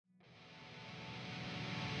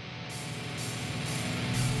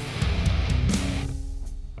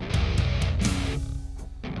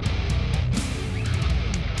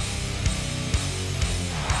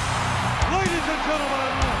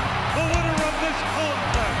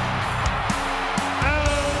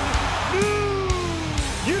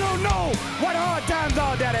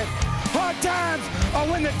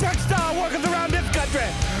textile workers around this country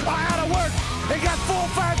are out of work. They got 4 or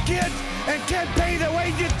 5 kids and can't pay their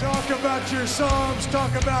wages. Talk about your Psalms.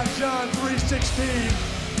 Talk about John 3:16.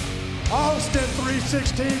 Austin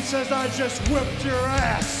 3:16 says I just whipped your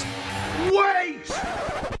ass. Wait!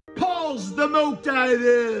 Pause the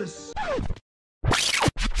motives!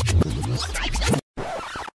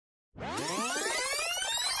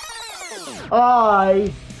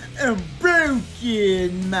 I am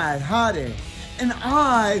Broken Matt Hardy, and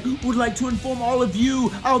I would like to inform all of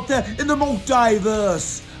you out there in the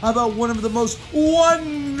multiverse about one of the most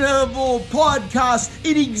wonderful podcasts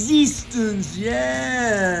in existence.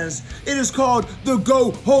 Yes, it is called The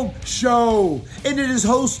Go Home Show, and it is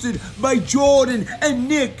hosted by Jordan and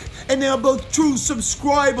Nick, and they are both true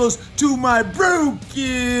subscribers to my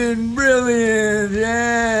Broken Brilliant.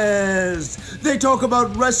 Yes, they talk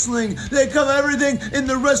about wrestling. They cover everything in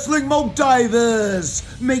the wrestling multiverse.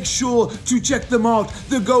 Make sure to check them out,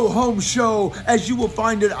 The Go Home Show, as you will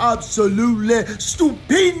find it absolutely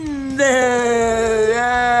stupendous.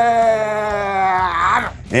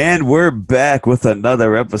 And we're back with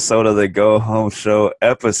another episode of The Go Home Show,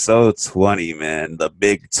 episode 20, man. The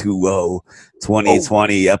big 2-0,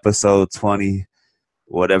 2020, episode 20,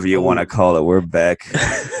 whatever you want to call it. We're back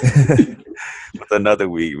with another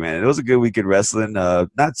week, man. It was a good week in wrestling.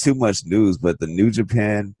 Not too much news, but the New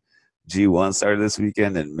Japan G1 started this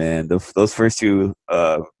weekend, and man, those first two,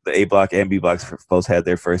 the A block and B blocks, both had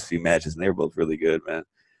their first few matches, and they were both really good, man.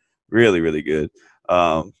 Really, really good.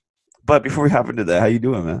 But before we hop into that, how you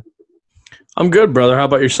doing, man? I'm good, brother. How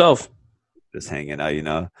about yourself? Just hanging out, you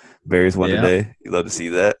know. Bears won today. You love to see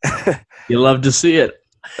that. You love to see it.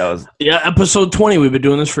 That was episode 20. We've been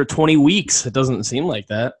doing this for 20 weeks. It doesn't seem like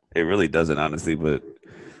that. It really doesn't, honestly. But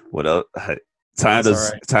what else? Time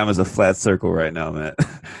is a flat circle right now, man.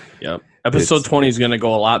 Yep. Episode 20 is going to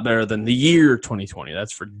go a lot better than the year 2020.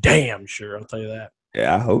 That's for damn sure. I'll tell you that.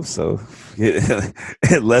 Yeah, I hope so.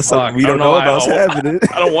 Unless something we don't know about happening.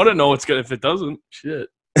 I don't want to know what's good if it doesn't. Shit.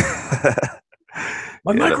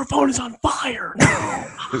 My microphone is on fire now.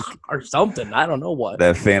 Or something. I don't know what.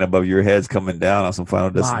 That fan above your head's coming down on some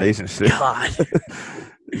Final Destination shit. God.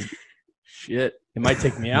 Shit. It might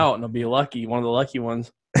take me out and I'll be lucky. One of the lucky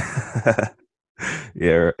ones.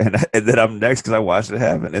 Yeah, and then I'm next because I watched it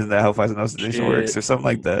happen. Isn't that how Final Destination works or something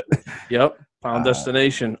like that? Yep. Final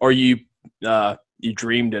Destination. Or you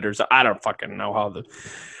dreamed it or something. I don't fucking know how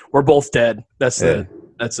we're both dead. That's it.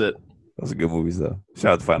 Those are good movies, though.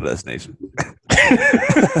 Shout out to Final Destination.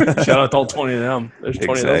 Shout out to all 20 of them. There's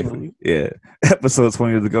 20 of them. Yeah. Episode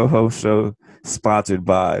 20 of The Go Home Show, sponsored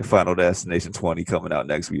by Final Destination 20, coming out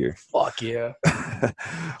next year. Fuck yeah.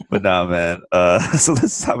 But nah, man. So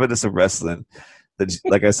let's hop into some wrestling.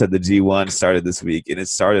 Like I said, the G1 started this week, and it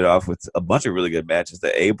started off with a bunch of really good matches.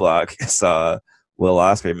 The A block saw Will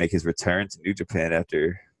Ospreay make his return to New Japan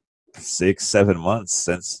after 6-7 months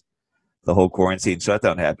since the whole quarantine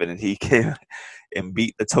shutdown happened, and he came and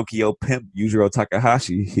beat the Tokyo Pimp Yujiro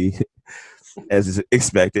Takahashi. He, as is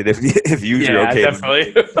expected, if Yujiro came,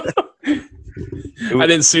 definitely. I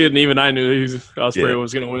didn't see it, and even I knew Ospreay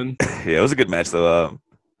was going to win. Yeah, it was a good match, though.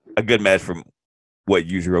 A good match from what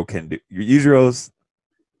Yujiro can do. Yujiro's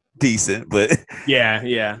decent, but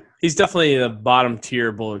yeah, he's definitely the bottom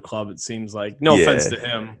tier Bullet Club. It seems like. No offense to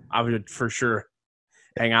him, I would for sure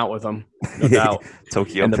hang out with him, no doubt.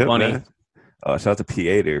 Tokyo and the Pimp, bunny. Man. Shout out to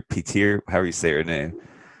P8 or P-Tier, however you say her name.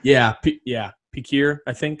 Yeah, Pikier,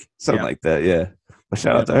 I think. Something like that, yeah. But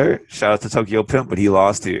shout out to her. Shout out to Tokyo Pimp, but he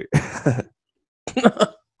lost here.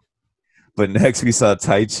 But next we saw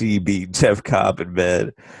Taichi beat Jeff Cobb in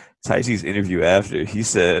bed. Taichi's interview after, he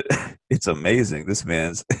said, it's amazing. This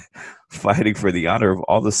man's fighting for the honor of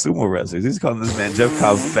all the sumo wrestlers. He's calling this man Jeff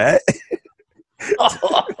Cobb fat.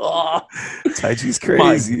 Taichi's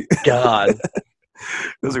crazy. My God.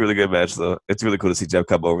 It was a really good match, though. It's really cool to see Jeff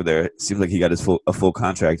Cobb over there. It seems like he got a full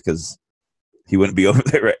contract because he wouldn't be over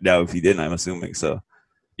there right now if he didn't, I'm assuming. So,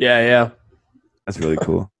 yeah. That's really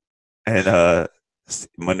cool. And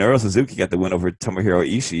Minoru Suzuki got the win over Tomohiro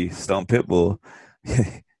Ishii. Stone Pitbull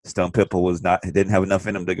didn't have enough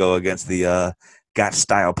in him to go against the Gotch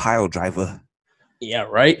style pile driver. Yeah,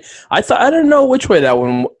 right. I didn't know which way that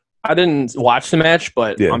one. I didn't watch the match,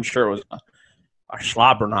 but I'm sure it was a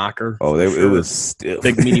slobber knocker. Oh, it was stiff.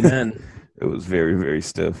 Big meaty men. It was very, very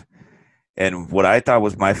stiff. And what I thought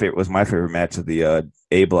was my favorite match of the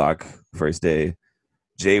A block first day.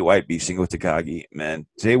 Jay White beat Shingo Takagi. Man,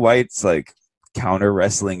 Jay White's like counter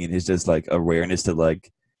wrestling and his just like awareness to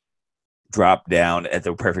like drop down at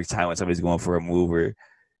the perfect time when somebody's going for a move or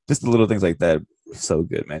just the little things like that. So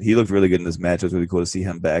good, man. He looked really good in this match. It was really cool to see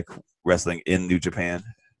him back wrestling in New Japan.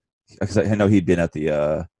 because I know he'd been at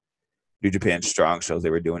the New Japan Strong shows they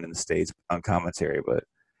were doing in the States on commentary, but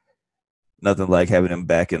nothing like having him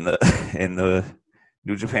back in the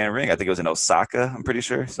New Japan ring. I think it was in Osaka, I'm pretty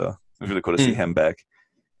sure. So it was really cool to see him back.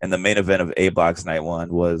 And the main event of A Block's night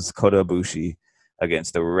one was Kota Ibushi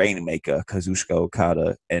against the Rainmaker, Kazuchika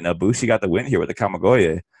Okada. And Ibushi got the win here with the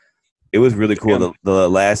Kamigoye. It was really cool.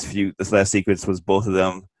 This last sequence was both of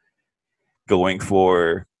them going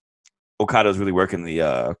for Okada was really working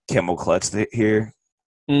the camel clutch here.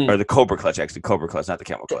 Or the Cobra clutch, actually. Cobra clutch, not the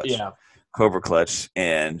camel clutch. Yeah. Cobra clutch.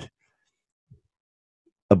 And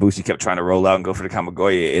Ibushi kept trying to roll out and go for the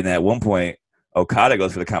Kamigoye. And at one point, Okada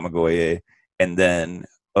goes for the Kamigoye. And then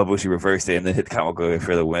Ibushi reversed it and then hit the Kamigoye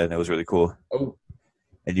for the win. It was really cool. Oh.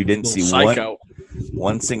 And you didn't see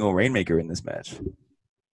one single Rainmaker in this match.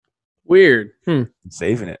 Weird.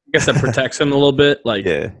 Saving it. I guess that protects him a little bit. Like,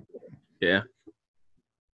 yeah.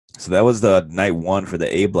 So that was the night one for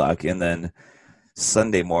the A Block. And then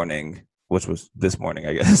Sunday morning, which was this morning,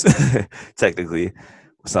 I guess, technically,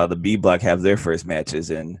 saw the B Block have their first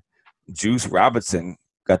matches. And Juice Robinson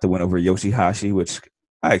got the win over Yoshihashi, which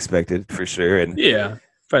I expected for sure. And yeah,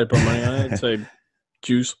 if I had to put money on it, I'd say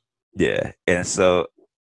Juice. Yeah. And so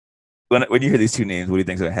when you hear these two names, what do you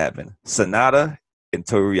think is going to happen? Sonata and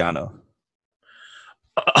Toru Yano.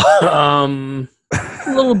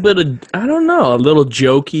 A little bit of, I don't know, a little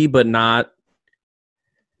jokey,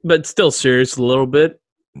 but still serious a little bit.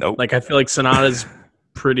 Nope. Like, I feel like Sonata's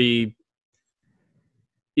pretty,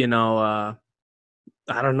 I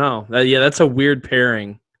don't know. That's a weird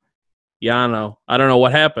pairing. Yano. I don't know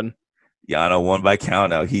what happened. Yano won by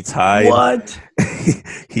count out. He tied. What?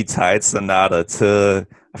 He tied Sonata to,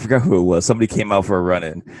 I forgot who it was. Somebody came out for a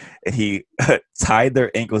run-in, and he tied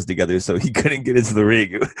their ankles together so he couldn't get into the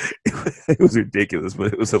ring. It was ridiculous,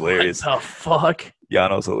 but it was hilarious. What the fuck?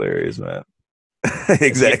 Yano's hilarious, man.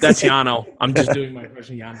 Exactly. That's Yano. I'm just doing my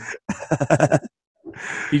impression of Yano.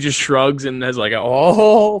 He just shrugs and has like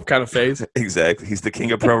a kind of face. Exactly. He's the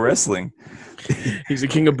king of pro wrestling. He's the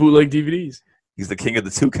king of bootleg DVDs. He's the king of the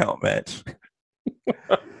 2-count match.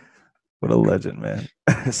 What a legend, man.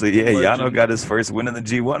 So, yeah, Yano got his first win in the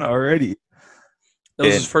G1 already. That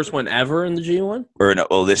was his first win ever in the G1? Or no,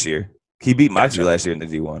 well, this year. He beat Moxley last year in the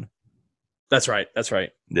G1. That's right. Yeah.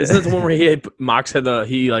 Isn't that the one where Mox had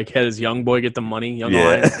his young boy get the money?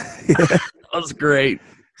 That was great.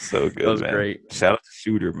 So good, that was man. Great. Shout out to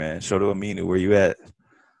Shooter, man. Shoto Aminu, where you at?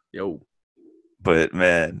 Yo. But,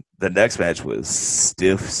 man, the next match was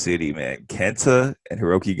Stiff City, man. Kenta and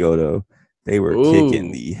Hiroki Goto, they were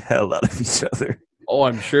kicking the hell out of each other. Oh,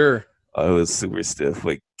 I'm sure. Oh, it was super stiff.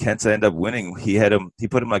 Like, Kenta ended up winning. He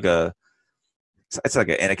put him like it's like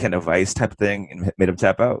an Anakin of Ice type thing and made him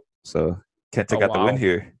tap out. So Kenta got the win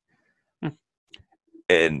here.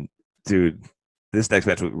 And, dude, this next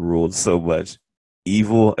match ruled so much.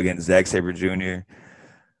 Evil against Zack Sabre Jr.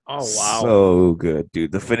 Oh, wow. So good,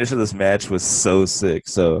 dude. The finish of this match was so sick.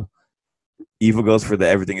 So Evil goes for the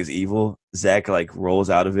everything is evil. Zack, like, rolls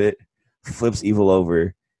out of it, flips Evil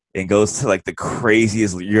over, and goes to, like, the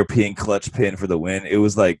craziest European clutch pin for the win. It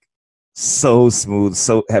was, like, so smooth,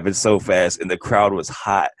 happened so fast, and the crowd was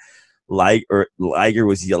hot. Liger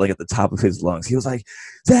was yelling at the top of his lungs. He was like,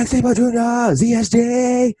 Zack Sabre Jr.,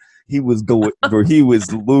 ZSJ. He was going, bro, he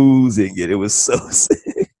was losing it. It was so sick.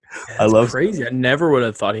 That's crazy. I never would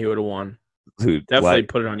have thought he would have won. Dude, definitely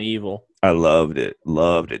put it on Evil. I loved it,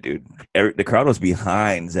 dude. The crowd was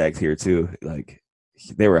behind Zack here too. Like,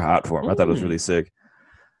 they were hot for him. I thought it was really sick.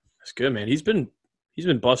 That's good, man. He's been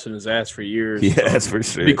busting his ass for years. Yeah, that's for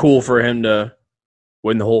sure. It'd be cool for him to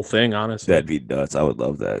win the whole thing. Honestly, that'd be nuts. I would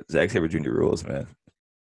love that. Zack Sabre Jr. rules, man.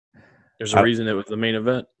 There's a reason it was the main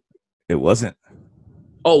event. It wasn't.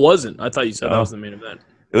 Oh, it wasn't. I thought you said that was the main event.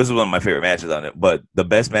 It was one of my favorite matches on it, but the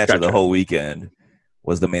best match of the whole weekend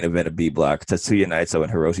was the main event of B Block, Tetsuya Naito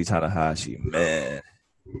and Hiroshi Tanahashi. Man,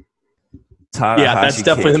 that's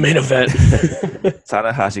definitely the main event.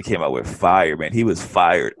 Tanahashi came out with fire, man. He was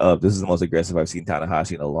fired up. This is the most aggressive I've seen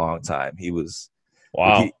Tanahashi in a long time. He was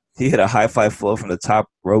he hit a high five flow from the top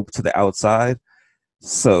rope to the outside.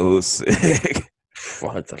 So sick.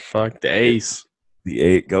 What the fuck? The ace.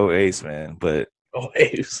 Go ace, man. But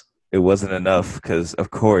ace. It wasn't enough because,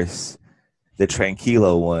 of course, the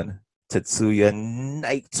Tranquilo one, Tetsuya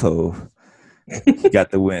Naito, got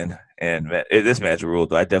the win. And man, this match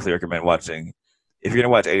ruled. I definitely recommend watching. If you're going to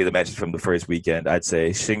watch any of the matches from the first weekend, I'd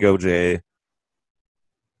say Shingo J,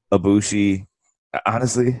 Ibushi.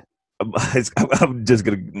 Honestly, I'm just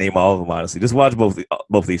going to name all of them, honestly. Just watch both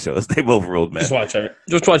these shows. They both ruled, man.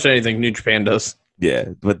 Just watch anything New Japan does. Yeah,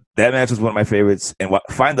 but that match was one of my favorites. And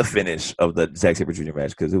find the finish of the Zack Sabre Jr.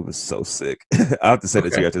 match because it was so sick. I'll have to send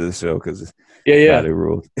it to you after this show because yeah, God, it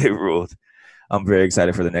ruled. It ruled. I'm very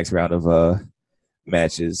excited for the next round of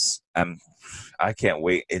matches. I can't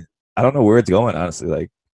wait. I don't know where it's going, honestly.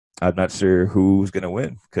 Like, I'm not sure who's gonna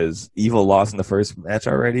win because Evil lost in the first match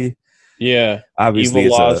already. Yeah, Obviously,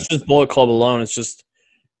 Evil lost. Just Bullet Club alone. It's just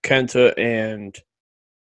Kenta and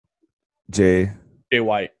Jay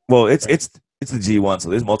White. Well, it's the G1, so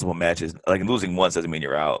there's multiple matches. Like losing once doesn't mean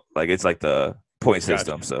you're out. Like it's like the point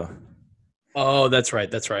system. So. Oh, that's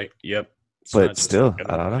right. That's right. Yep. So but still,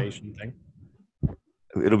 I don't know. Thing.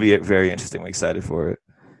 It'll be very interesting. I'm excited for it.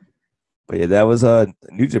 But yeah, that was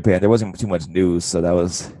New Japan. There wasn't too much news, so that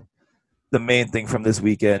was the main thing from this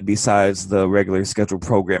weekend. Besides the regular scheduled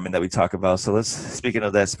programming that we talk about. So speaking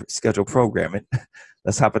of that scheduled programming,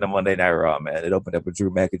 let's hop into Monday Night Raw, man. It opened up with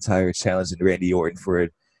Drew McIntyre challenging Randy Orton for an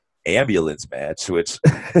ambulance match, which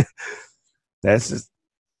that's just.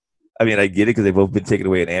 I mean, I get it because they've both been taken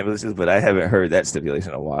away in ambulances, but I haven't heard that stipulation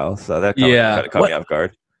in a while. So that kind of caught me off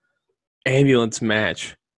guard. Ambulance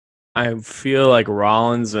match. I feel like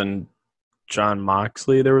Rollins and John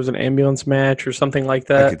Moxley, there was an ambulance match or something like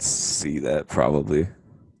that. I could see that probably.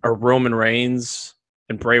 Or Roman Reigns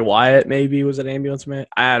and Bray Wyatt maybe was an ambulance match.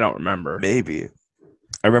 I don't remember. Maybe.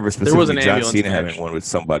 I remember specifically John Cena having one with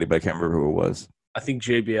somebody, but I can't remember who it was. I think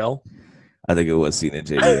JBL. I think it was Cena and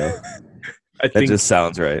JBL. That just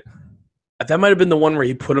sounds right. That might have been the one where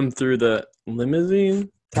he put him through the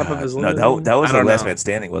limousine, top of his limousine. No, that was the last man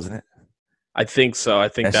standing, wasn't it? I think so. I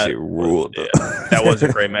think that shit ruled. That was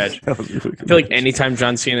a great match. I feel like anytime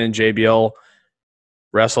John Cena and JBL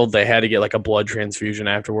wrestled, they had to get like a blood transfusion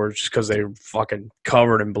afterwards just because they were fucking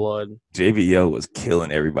covered in blood. JBL was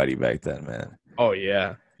killing everybody back then, man. Oh,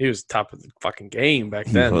 yeah. He was top of the fucking game back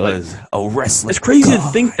then. He was a wrestler. It's crazy to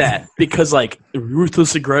think that because like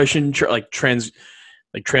ruthless aggression, transitioning.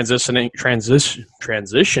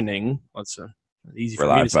 What's easy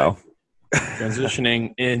for me to say.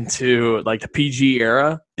 Transitioning into like the PG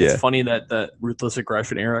era. Yeah. It's funny that the ruthless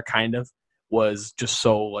aggression era kind of was just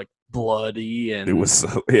so like bloody and it was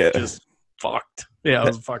just fucked. Yeah, it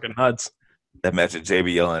was fucking nuts. That match of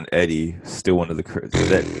JBL and Eddie, still one of the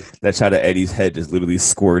that shot of Eddie's head just literally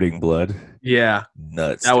squirting blood. Yeah,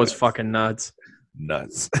 nuts. That was fucking nuts.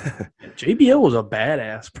 Nuts. JBL was a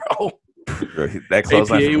badass, bro. That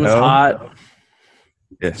clothesline APA was hot.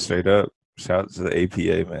 Yeah, straight up. Shout out to the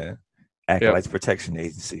APA, man. Acolytes Protection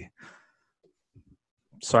Agency.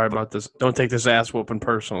 Sorry about this. Don't take this ass whooping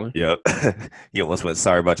personally. Yep. You almost went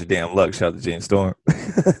sorry about your damn luck. Shout out to James Storm.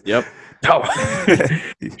 Yep. Oh.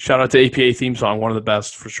 Shout out to APA theme song. One of the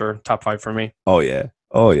best for sure. Top 5 for me. Oh, yeah.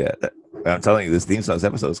 I'm telling you, this theme song's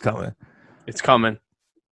episode is coming. It's coming.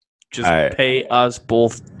 Just pay us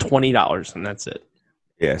both $20 and that's it.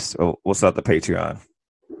 Yes. We'll start the Patreon.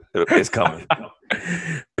 It's coming.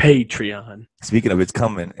 Patreon. Speaking of it's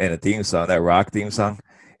coming and a theme song, that rock theme song,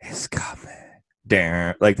 it's coming.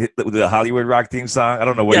 Damn. Like the Hollywood rock theme song. I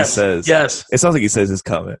don't know what he says. Yes. It sounds like he says it's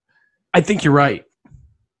coming. I think you're right.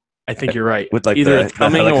 With like either it's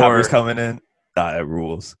coming the helicopters or coming in. It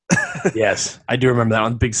rules. Yes. I do remember that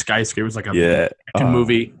one. Big skyscraper. It was like a action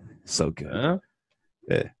movie. So good.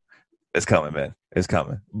 Yeah. It's coming, man. It's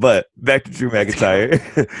coming. But back to Drew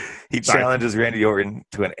McIntyre. He challenges Randy Orton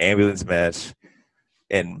to an ambulance match.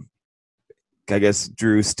 And I guess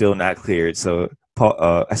Drew's still not cleared. So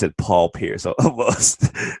I said Paul Pierce. So almost.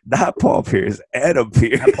 Not Paul Pierce. Adam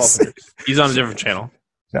Pierce. Not Paul Pierce. He's on a different channel.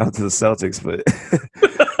 Shout out to the Celtics.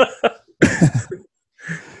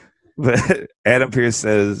 But Adam Pierce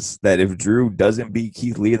says that if Drew doesn't beat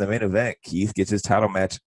Keith Lee in the main event, Keith gets his title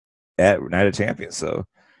match at Night of Champions. So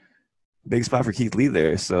big spot for Keith Lee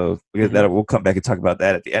there. So we'll come back and talk about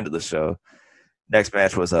that at the end of the show. Next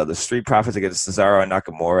match was the Street Profits against Cesaro and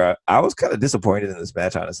Nakamura. I was kind of disappointed in this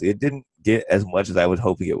match, honestly. It didn't get as much as I was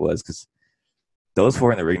hoping it was because those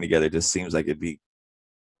four in the ring together just seems like it'd be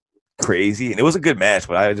crazy. And it was a good match,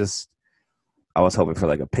 but I was hoping for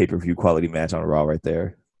like a pay-per-view quality match on Raw right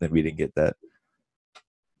there. Then we didn't get that.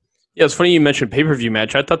 Yeah, it's funny you mentioned pay-per-view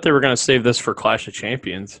match. I thought they were going to save this for Clash of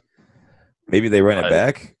Champions. Maybe they run it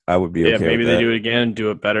back. I would be okay. Yeah, maybe with that. They do it again, do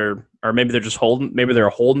it better, or maybe they're just holding. Maybe they're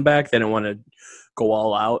holding back. They didn't want to go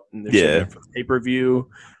all out, and they're saving it for pay-per-view.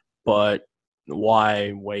 But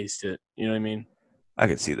why waste it? You know what I mean? I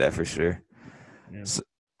could see that for sure. Yeah.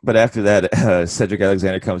 But after that, Cedric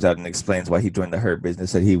Alexander comes out and explains why he joined the Hurt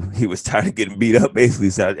Business. That he was tired of getting beat up. Basically,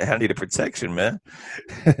 said, "I need a protection, man."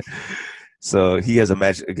 So he has a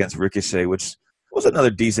match against Ricochet, which was another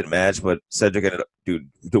decent match, but Cedric ended up, dude,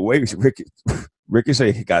 the way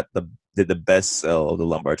Ricochet did the best sell of the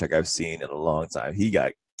lumbar check I've seen in a long time. He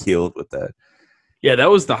got killed with that. Yeah,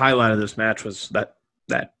 that was the highlight of this match. Was that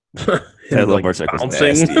That him, lumbar check was bouncing.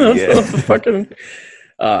 nasty. Yeah. Fucking.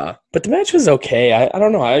 But the match was okay. I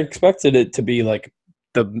don't know. I expected it to be like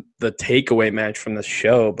the takeaway match from the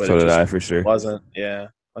show, but So it did just I, for sure. wasn't. Yeah,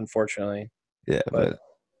 unfortunately. Yeah, but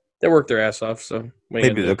They worked their ass off, so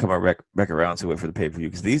maybe they'll come back around to it for the pay per view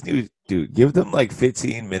because these dudes, dude, give them like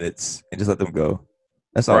 15 minutes and just let them go.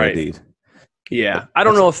 That's all they need. Yeah, I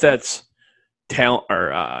don't know if that's talent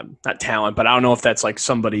or not talent, but I don't know if that's like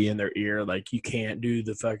somebody in their ear, like you can't do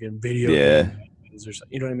the fucking video. Yeah, games or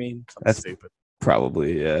you know what I mean? Something that's stupid.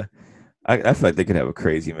 Probably, yeah. I feel like they could have a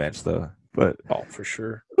crazy match though, but for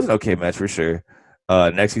sure, it was an okay match for sure.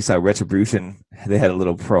 Next we saw Retribution. They had a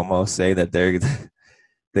little promo saying that they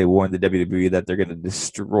warned the WWE that they're going to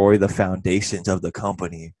destroy the foundations of the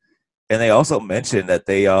company, and they also mentioned that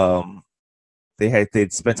they'd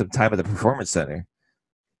spent some time at the Performance Center.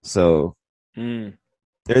 So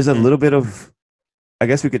there's a little bit of, I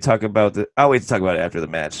guess we could talk about I'll wait to talk about it after the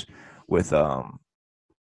match with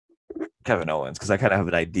Kevin Owens because I kind of have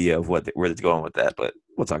an idea of where it's going with that, but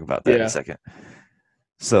we'll talk about that in a second.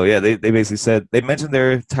 So yeah, they basically said they mentioned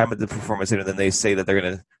their time at the Performance Center, then they say that they're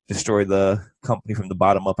going to destroy the company from the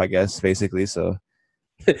bottom up, I guess, basically. So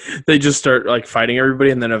they just start like fighting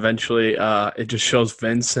everybody, and then eventually it just shows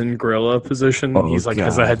Vince in gorilla position. Oh, he's like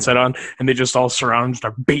has a headset on, and they just all surround him and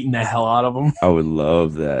start beating the hell out of him. I would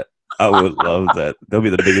love that. I would love that. They'll be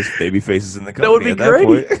the biggest baby faces in the company. That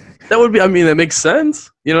would be great. That would be. I mean, that makes sense.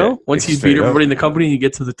 You know, once you beat everybody in the company, you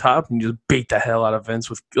get to the top and you just beat the hell out of Vince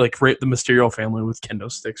with like rape the Mysterio family with kendo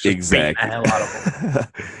sticks. Just beating the hell out of them.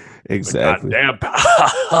 Exactly. God damn,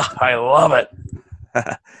 I love it.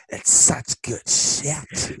 It's such good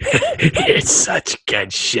shit. It's such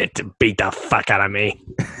good shit to beat the fuck out of me.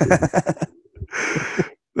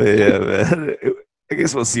 But yeah, man. I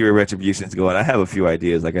guess we'll see where Retribution's going. I have a few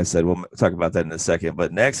ideas. Like I said, we'll talk about that in a second.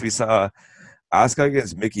 But next we saw Asuka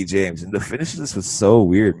against Mickie James. And the finish of this was so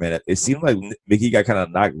weird, man. It seemed like Mickie got kind of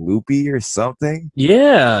knocked loopy or something.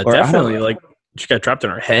 Yeah, definitely. Like she got dropped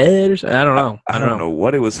on her head or something. I don't know. I don't know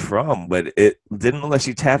what it was from, but it didn't look like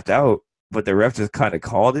she tapped out. But the ref just kind of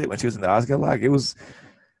called it when she was in the Asuka lock. It was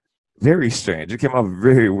very strange. It came out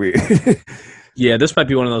very weird. Yeah, this might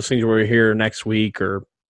be one of those things where we're here next week or,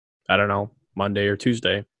 I don't know, Monday or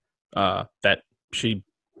Tuesday, that she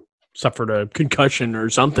suffered a concussion or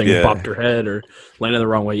something, bumped her head or landed the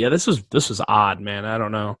wrong way. Yeah, this was odd, man. I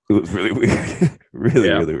don't know. It was really weird. Really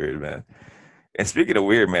weird, man. And speaking of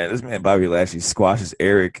weird, man, this man Bobby Lashley squashes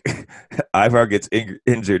Eric. Ivar gets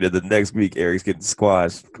injured, and the next week Eric's getting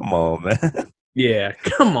squashed. Come on, man. Yeah,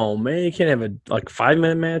 come on, man. You can't have a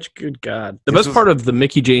 5-minute match. Good God. The best part of the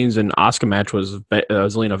Mickie James and Asuka match was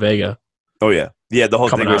Zelina Vega. Oh yeah, the whole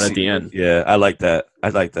coming thing out at the end. Yeah, I like that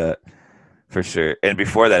for sure. And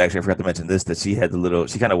before that, actually, I forgot to mention this: that she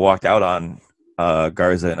kind of walked out on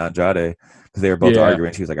Garza and Andrade because they were both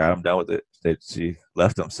arguing. She was like, "I'm done with it." She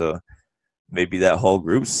left them, so maybe that whole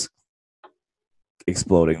group's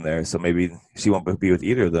exploding there. So maybe she won't be with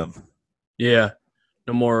either of them. Yeah,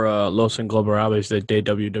 no more Los Ingloberables de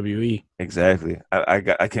WWE. Exactly.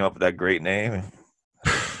 I came up with that great name,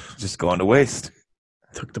 just going to waste.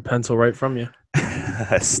 Took the pencil right from you.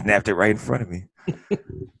 I snapped it right in front of me.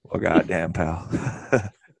 Oh, goddamn, pal.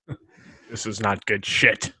 This is not good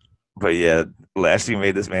shit. But yeah, Lashley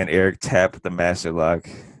made this man Eric tap the master lock,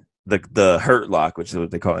 the hurt lock, which is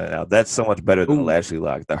what they call it now. That's so much better than the Lashley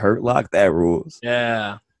lock. The hurt lock, that rules.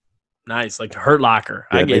 Yeah, nice, like the hurt locker.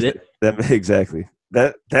 Yeah, I get it. Exactly.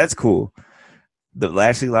 That's cool. The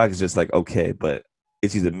Lashley lock is just like okay, but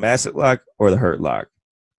it's either master lock or the hurt lock.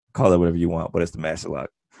 Call it whatever you want, but it's the master lock.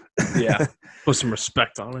 Yeah, put some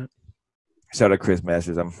respect on it. Shout out Chris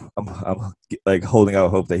Masters. I'm like holding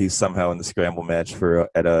out hope that he's somehow in the scramble match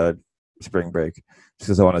at a spring break, just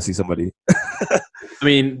because I want to see somebody. I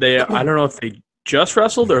mean, I don't know if they just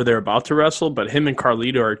wrestled or they're about to wrestle, but him and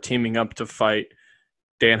Carlito are teaming up to fight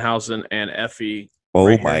Danhausen and Effie.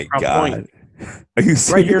 Oh my God. Are you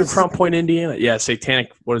serious? Right here in Crown Point, Indiana. Yeah,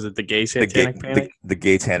 Satanic. What is it? The Gay Satanic Panic. The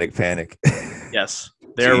Gay Satanic Panic. Yes,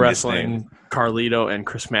 they're wrestling Carlito and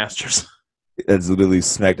Chris Masters. That's literally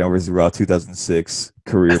SmackDown vs. Raw 2006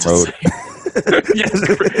 career mode.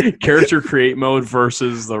 Yes, character create mode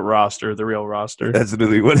versus the roster, the real roster. That's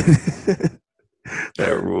literally what it is.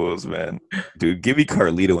 That rules, man. Dude, give me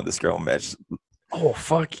Carlito in the scrum match. Oh,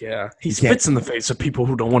 fuck yeah. He spits in the face of people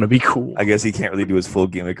who don't want to be cool. I guess he can't really do his full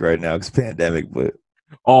gimmick right now because pandemic, but...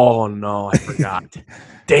 Oh, no, I forgot.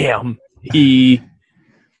 Damn. He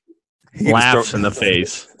laughs in the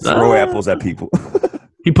face. Throw apples at people.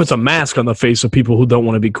 He puts a mask on the face of people who don't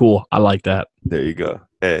want to be cool. I like that. There you go.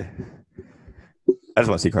 Hey. I just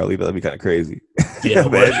want to see Carlito. That'd be kind of crazy. Yeah,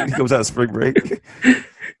 Imagine he comes out of spring break.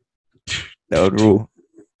 That would rule.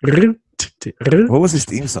 What was his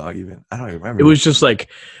theme song even? I don't even remember. It was just like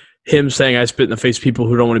him saying, "I spit in the face of people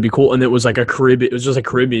who don't want to be cool," and it was like a Caribbean. It was just like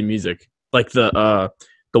Caribbean music, like the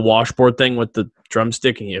washboard thing with the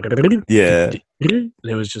drumstick, and yeah, and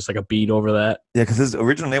it was just like a beat over that. Yeah, because his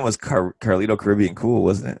original name was Carlito Caribbean Cool,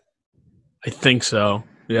 wasn't it? I think so.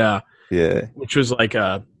 Yeah. Yeah. Which was like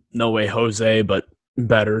a No Way Jose, but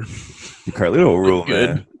better. Carlito rule,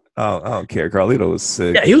 man. I don't care. Carlito was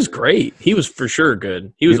sick. Yeah, he was great. He was for sure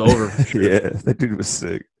good. He was over for sure. Yeah, that dude was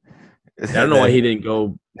sick. I don't know why he didn't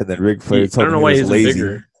go. And then Ric Flair told him he was lazy.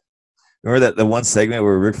 Bigger. Remember that the one segment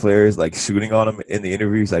where Ric Flair is like shooting on him in the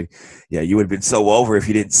interview? He's like, "Yeah, you would have been so over if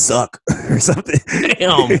you didn't suck," or something.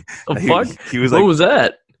 Damn, the fuck? He was what like, was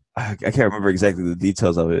that? I can't remember exactly the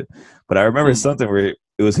details of it, but I remember something where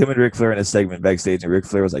it was him and Ric Flair in a segment backstage, and Ric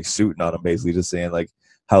Flair was like shooting on him, basically just saying like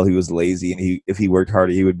how he was lazy, and if he worked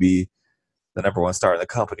harder, he would be the number one star in the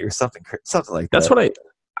company, or something like that. That's what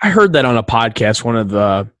I heard that on a podcast. One of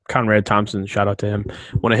the Conrad Thompson, shout out to him.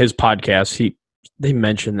 One of his podcasts, they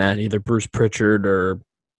mentioned that either Bruce Pritchard or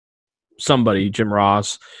somebody, Jim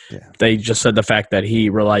Ross. Yeah. They just said the fact that he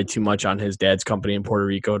relied too much on his dad's company in Puerto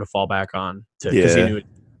Rico to fall back on, because he knew a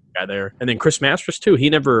guy there. And then Chris Masters too. He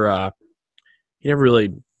never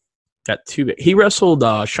really got too big. He wrestled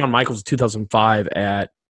Shawn Michaels in 2005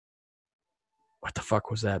 at what the fuck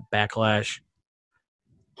was that? Backlash.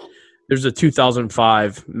 There's a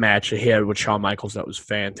 2005 match he had with Shawn Michaels that was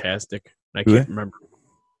fantastic. I can't remember.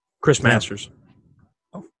 Chris Masters.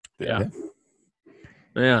 Oh, yeah.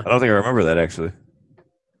 I don't think I remember that actually.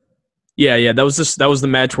 Yeah. That was the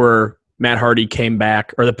match where Matt Hardy came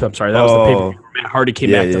back, or that was the pay-per-view where Matt Hardy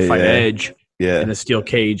came back to fight Edge in the steel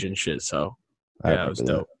cage and shit. So it was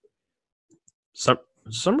dope.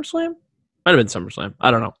 SummerSlam? Might have been SummerSlam. I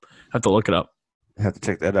don't know. I have to look it up. I have to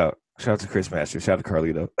check that out. Shout out to Chris Masters. Shout out to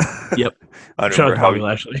Carlito. Yep. Shout out to Bobby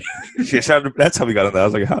Lashley. That's how we got on that. I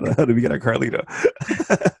was like, how the hell did we get on Carlito?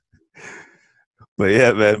 But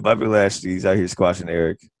yeah, man, Bobby Lashley's out here squashing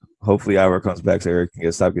Eric. Hopefully Ira comes back so Eric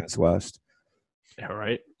can stop getting squashed. Yeah,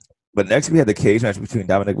 right. But next we had the cage match between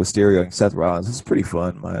Dominic Mysterio and Seth Rollins. This was pretty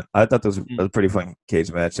fun, man. I thought this was a pretty fun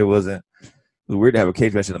cage match. It was weird to have a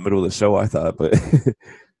cage match in the middle of the show, I thought, but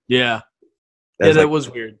yeah. Yeah, that was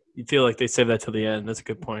weird. You feel like they saved that till the end. That's a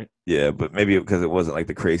good point. Yeah, but maybe because it wasn't like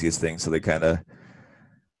the craziest thing, so they kind of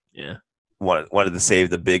wanted to save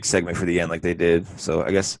the big segment for the end like they did. So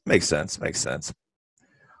I guess makes sense.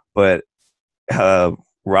 But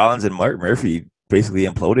Rollins and Murphy basically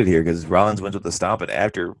imploded here because Rollins wins with the stomp, and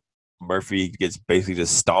after Murphy gets basically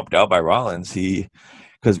just stomped out by Rollins,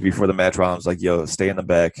 because before the match, Rollins was like, "Yo, stay in the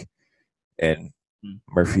back," and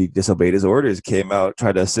Murphy disobeyed his orders, came out,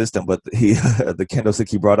 tried to assist him, but the kendo stick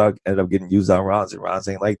he brought out ended up getting used on Rollins, and Rollins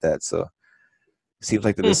ain't like that. So it seems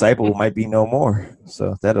like the disciple might be no more.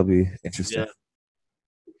 So that'll be interesting. Yeah.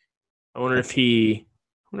 I wonder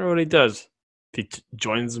what he does. If he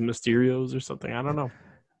joins the Mysterios or something. I don't know.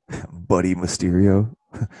 Buddy Mysterio.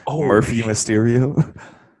 Murphy Mysterio.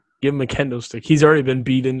 Give him a kendo stick. He's already been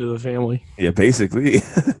beat into the family. Yeah, basically.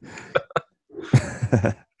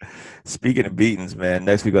 Speaking of beatings, man,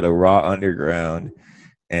 next we go to Raw Underground,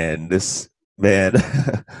 and this man,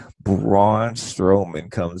 Braun Strowman,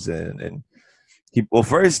 comes in, and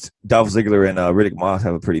first Dolph Ziggler and Riddick Moss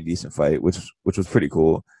have a pretty decent fight, which was pretty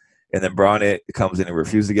cool, and then Braun comes in and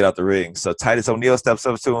refuses to get out the ring, so Titus O'Neil steps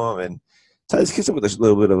up to him, and Titus kicks him with a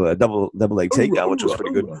little bit of a double leg takedown, which was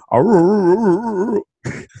pretty good.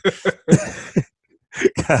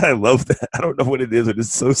 God, I love that. I don't know what it is, but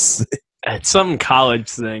it's so sick. It's some college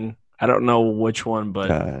thing. I don't know which one, but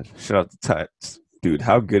God, shout out to Titus. Dude,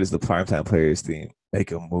 how good is the Primetime Players theme? Make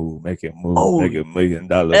him move, make it move, make $1 million.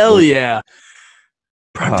 Hell yeah.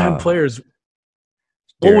 Primetime Players.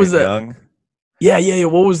 What was that? Young. Yeah.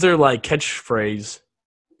 What was their like catchphrase?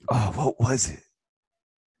 Oh, what was it?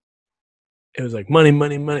 It was like money,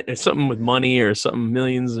 or something with money, or something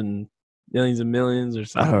millions and millions and millions, or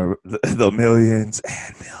something. The millions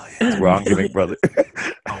and millions. Wrong gimmick, brother.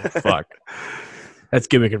 Oh, fuck. That's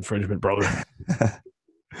gimmick infringement, brother.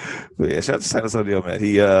 But yeah, shout out to Titus O'Neil, man.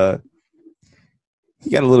 He got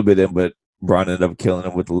a little bit in, but Braun ended up killing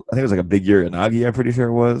him with, I think it was like a big Uranagi, I'm pretty sure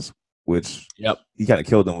it was, which he kind of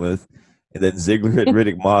killed him with. And then Ziggler and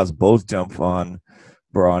Riddick Moss both jump on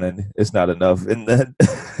Braun, and it's not enough. And then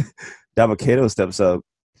Dabba-Kato steps up,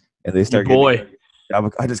 and they start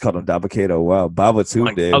I just called him Dabba-Kato. Wow, Baba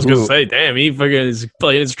Tunde. I was gonna say, damn, he fucking is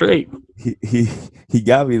playing it straight. He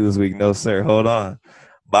got me this week. No, sir. Hold on.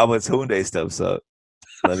 Babatunde steps up.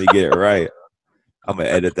 Let me get it right. I'm gonna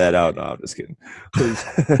edit that out. No, I'm just kidding. Please.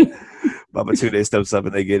 Babatunde steps up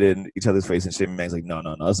and they get in each other's face, and Shane McMahon's like, no,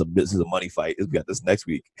 this is a money fight. We got this next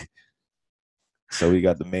week. So we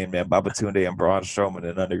got the main man Babatunde and Braun Strowman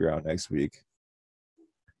in Underground next week.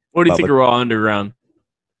 What do you think of Raw Underground?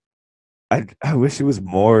 I wish it was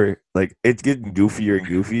more like it's getting goofier and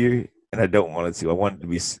goofier, and I don't want it to. I want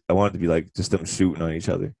it to be like just them shooting on each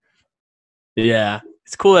other. Yeah,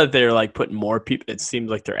 it's cool that they're like putting more people. It seems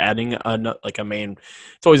like they're adding a main.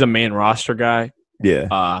 It's always a main roster guy.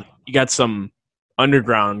 Yeah. You got some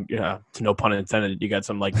underground. No pun intended. You got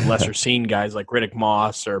some like lesser seen guys like Riddick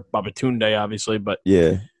Moss or Babatunde, obviously. But yeah,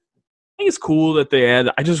 I think it's cool that they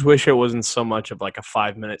add. I just wish it wasn't so much of like a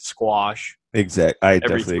 5-minute squash. Exactly. I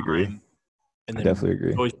definitely agree. And I then definitely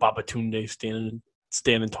agree. Always Babatunde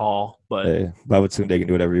standing tall, but hey, Babatunde can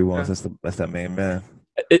do whatever he wants. That's that main man.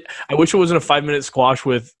 I wish it wasn't a 5-minute squash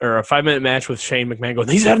or a 5-minute match with Shane McMahon going,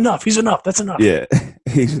 he's had enough. He's enough. That's enough. Yeah.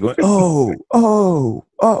 He's just going, oh.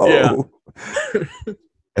 Yeah.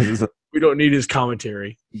 Just, we don't need his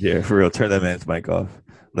commentary. Yeah, for real. Turn that man's mic off.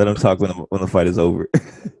 Let him talk when the fight is over.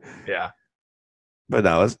 Yeah. But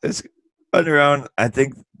no, it's Underground. I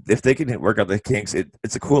think if they can work out the kinks,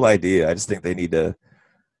 it's a cool idea. I just think they need to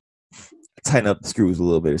tighten up the screws a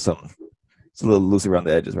little bit or something. It's a little loose around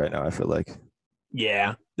the edges right now, I feel like.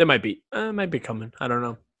 Yeah, that might be coming. I don't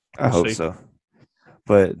know. I hope so.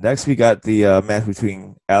 But next we got the match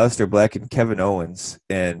between Aleister Black and Kevin Owens.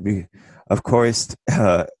 And, of course,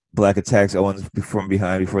 Black attacks Owens from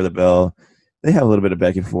behind before the bell. They have a little bit of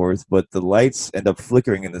back and forth, but the lights end up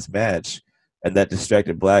flickering in this match. And that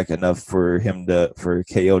distracted Black enough for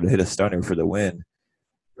KO to hit a stunner for the win.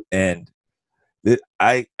 And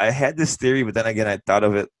I had this theory, but then again, I thought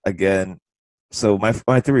of it again. So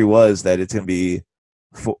my theory was that it's going to be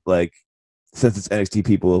since it's NXT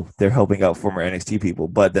people, they're helping out former NXT people.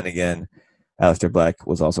 But then again, Aleister Black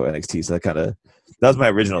was also NXT, so that was my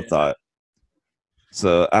original thought.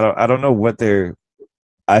 So I don't know what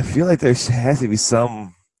I feel like there has to be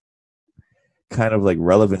some kind of like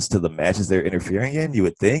relevance to the matches they're interfering in, you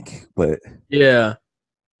would think, but yeah,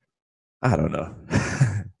 I don't know.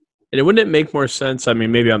 And wouldn't it make more sense? I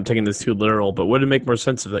mean, maybe I'm taking this too literal, but would it make more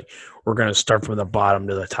sense if like we're going to start from the bottom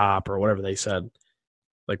to the top or whatever they said?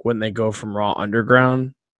 Like, wouldn't they go from Raw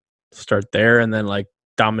Underground, start there, and then like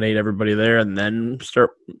dominate everybody there, and then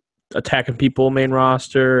start attacking people main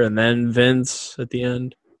roster, and then Vince at the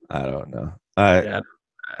end? I don't know. I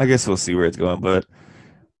guess we'll see where it's going, but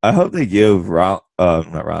I hope they give Owens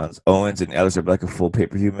and Aleister Black a full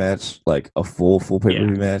pay-per-view match, like a full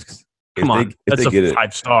pay-per-view match. Come on, that's a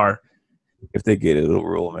 5-star. If they get it, it'll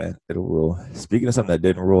rule, man. It'll rule. Speaking of something that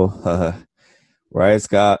didn't rule, Riot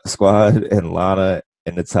Squad and Lana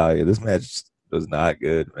and Natalya. This match was not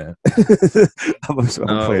good, man. I'm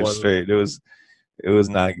playing straight. It was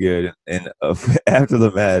not good. And after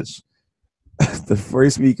the match, the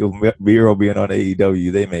first week of Miro being on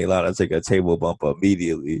AEW, they made Lana take a table bump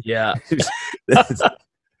immediately. Yeah.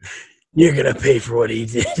 You're gonna pay for what he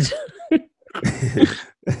did.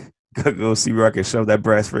 Go see where I can shove that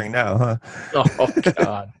brass ring now, huh? Oh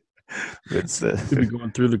God! You'll be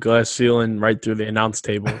going through the glass ceiling, right through the announce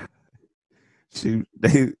table.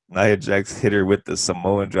 Nia Jax hit her with the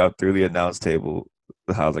Samoan drop through the announce table.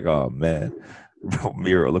 I was like, oh man,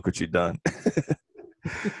 Miro, look what you done.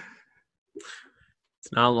 It's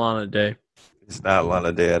not Lana Day. It's not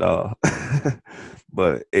Lana Day at all.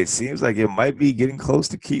 But it seems like it might be getting close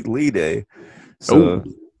to Keith Lee Day. So.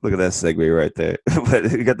 Look at that segue right there.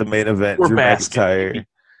 But we got the main event, Drew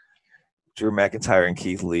McIntyre and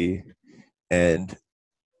Keith Lee. And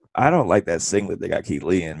I don't like that singlet they got Keith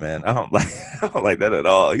Lee in, man. I don't like that at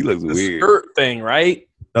all. He looks weird. Skirt thing, right?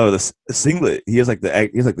 No, the singlet. He has like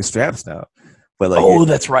the straps now. But like,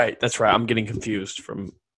 that's right. That's right. I'm getting confused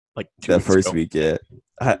from like that first week. Yeah,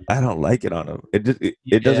 I don't like it on him.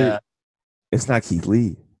 It doesn't. It's not Keith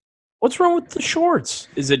Lee. What's wrong with the shorts?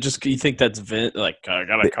 Is it just you think that's Vince? Like, I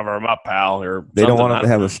gotta cover him up, pal. Or they don't want him to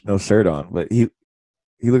have no shirt on, but he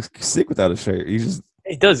looks sick without a shirt. He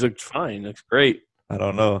does look fine. Looks great. I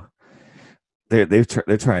don't know. They're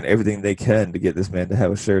trying everything they can to get this man to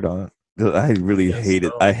have a shirt on. I really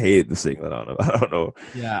hated. I hated the singlet on him. I don't know.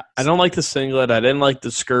 Yeah, I don't like the singlet. I didn't like the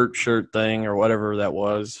shirt thing or whatever that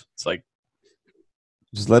was. It's like,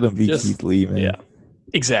 just let him be Keith Lee, man. Yeah,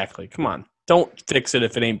 exactly. Come on. Don't fix it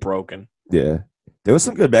if it ain't broken. Yeah. There was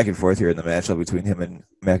some good back and forth here in the matchup between him and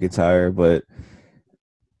McIntyre, but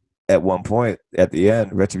at one point at the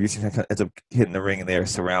end, Retribution ends up hitting the ring and they are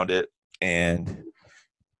surrounded and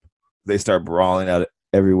they start brawling out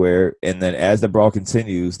everywhere. And then as the brawl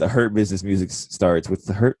continues, the Hurt Business music starts with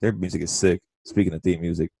the Hurt. Their music is sick. Speaking of theme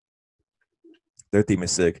music, their theme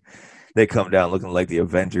is sick. They come down looking like the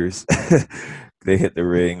Avengers. They hit the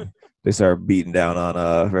ring. They start beating down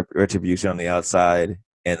on Retribution on the outside.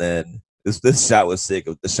 And then this shot was sick.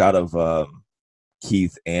 The shot of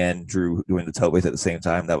Keith and Drew doing the toe-waste at the same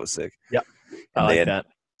time. That was sick. Yep. I like that.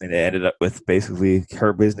 And they ended up with basically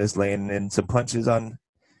Hurt Business laying in some punches on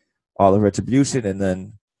all of Retribution. And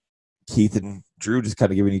then Keith and Drew just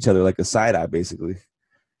kind of giving each other like a side eye, basically.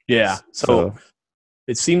 Yeah. So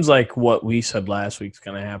it seems like what we said last week's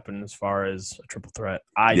going to happen as far as a triple threat.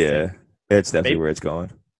 I think. It's definitely where it's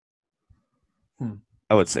going.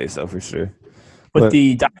 I would say so for sure. But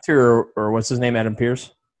the doctor, or what's his name, Adam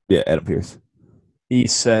Pearce? Yeah, Adam Pearce. He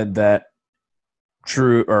said that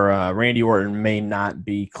Drew or Randy Orton may not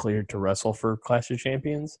be cleared to wrestle for Clash of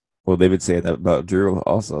Champions. Well, they've been saying that about Drew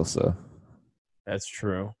also, so. That's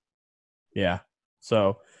true. Yeah.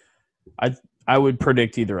 So I would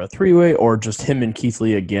predict either a three-way or just him and Keith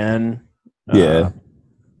Lee again. Yeah.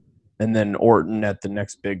 And then Orton at the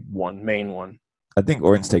next big one, main one. I think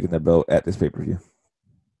Orton's taking the belt at this pay-per-view.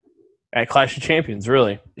 At Clash of Champions,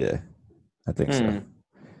 really? Yeah, I think so.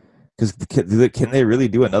 Because can they really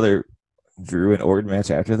do another Drew and Orton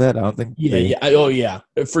match after that? I don't think. Yeah. Oh, yeah,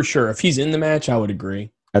 for sure. If he's in the match, I would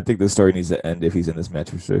agree. I think the story needs to end if he's in this match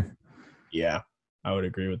for sure. Yeah, I would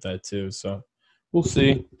agree with that too. So we'll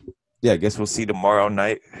see. Yeah, I guess we'll see tomorrow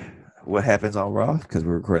night what happens on Raw because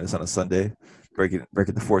we're recording this on a Sunday, breaking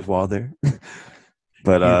the fourth wall there.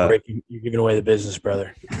 But you're giving away the business,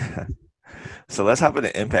 brother. So let's hop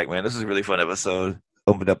into Impact, man. This is a really fun episode.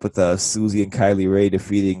 Opened up with Susie and Kylie Ray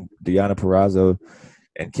defeating Deonna Purrazzo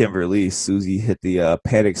and Kimber Lee. Susie hit the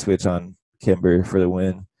panic switch on Kimber for the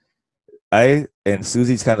win. And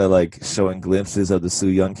Susie's kind of like showing glimpses of the Su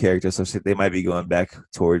Yung character, so they might be going back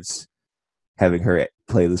towards having her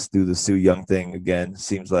do the Su Yung thing again.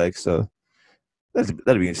 Seems like so. That'd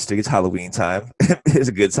be interesting. It's Halloween time. It's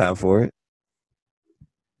a good time for it.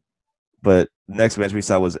 But next match we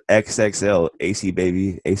saw was XXL, AC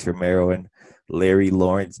Baby, Ace Romero, and Larry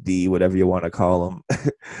Lawrence D, whatever you want to call them.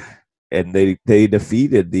 And they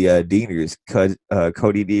defeated the Deaners,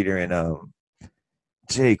 Cody Deaner and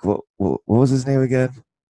Jake. What was his name again?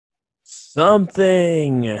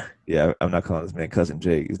 Something. Yeah, I'm not calling this man Cousin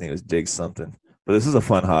Jake. His name is Jake something. But this is a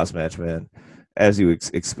fun Haas match, man, as you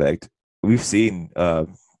expect. We've seen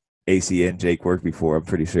AC and Jake work before, I'm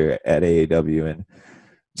pretty sure, at AEW, and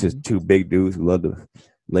just two big dudes who love to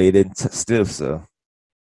lay it in stiff. So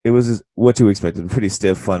it was what you expected, a pretty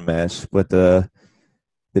stiff, fun match. But the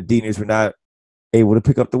Deaners were not able to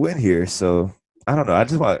pick up the win here. So I don't know.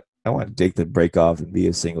 I want Jake to break off and be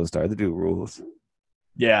a single star. The dude rules.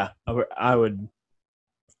 Yeah, I would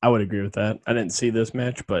agree with that. I didn't see this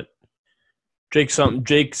match, but Jake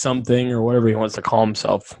something or whatever he wants to call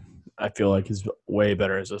himself, I feel like he's way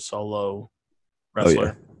better as a solo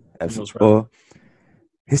wrestler. Oh, yeah. Absolutely. Well,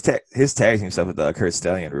 his tag team stuff with Kurt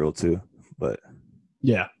Stallion rule too, but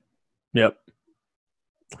yeah, yep.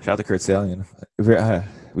 Shout out to Kurt Stallion.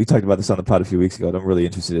 We talked about this on the pod a few weeks ago. And I'm really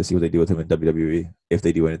interested to see what they do with him in WWE if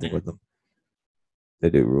they do anything with them. They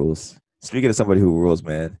do rules. Speaking of somebody who rules,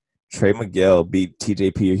 man, Trey Miguel beat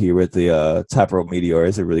TJP here with the Top Rope Meteor.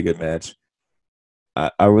 It's a really good match.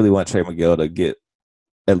 I really want Trey Miguel to get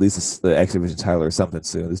at least the X Division title or something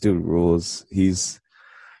soon. This dude rules. He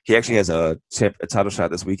actually has a title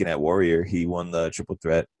shot this weekend at Warrior. He won the triple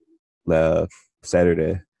threat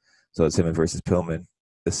Saturday. So it's him versus Pillman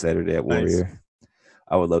this Saturday at Warrior. Nice.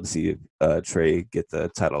 I would love to see Trey get the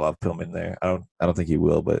title off Pillman there. I don't think he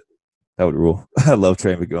will, but that would rule. I love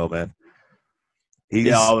Trey Miguel, man.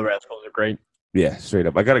 All the Rascals are great. Yeah, straight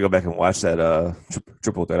up. I got to go back and watch that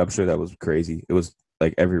triple threat. I'm sure that was crazy. It was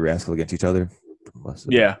like every Rascal against each other.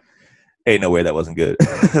 Yeah. Ain't no way that wasn't good.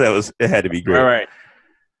 It had to be great. All right.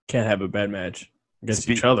 Can't have a bad match against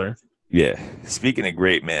each other. Yeah. Speaking of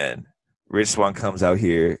great, man, Rich Swann comes out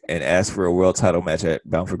here and asks for a world title match at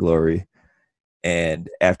Bound for Glory. And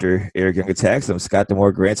after Eric Young attacks him, Scott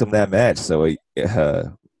D'Amore grants him that match. So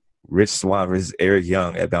Rich Swann versus Eric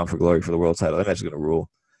Young at Bound for Glory for the world title. That match is going to rule.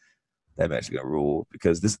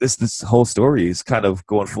 Because this whole story is kind of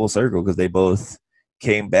going full circle because they both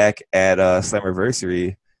came back at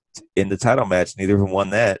Slammiversary in the title match. Neither of them won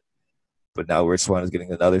that. But now Rich Swann is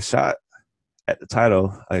getting another shot at the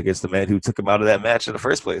title against the man who took him out of that match in the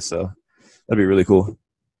first place. So that'd be really cool.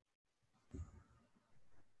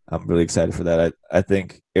 I'm really excited for that. I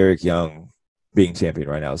think Eric Young being champion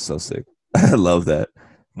right now is so sick. I love that.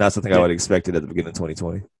 Not something I would have expected at the beginning of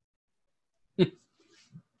 2020.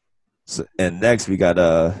 And next we got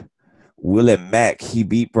William Mack, he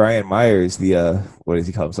beat Brian Myers, the what does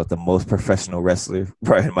he call himself? The most professional wrestler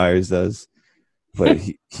Brian Myers does. But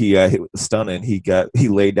he was stunning. He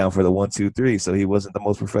laid down for the 1, 2, 3. So he wasn't the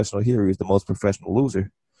most professional here. He was the most professional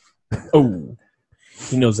loser. Oh,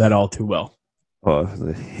 he knows that all too well. Oh,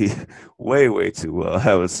 way too well,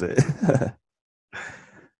 I would say.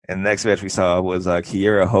 And next match we saw was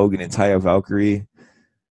Kiera Hogan and Taya Valkyrie.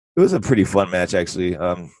 It was a pretty fun match, actually.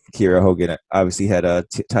 Kiera Hogan obviously had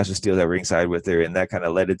Tasha Steelz at ringside with her, and that kind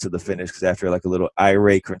of led it to the finish because after like a little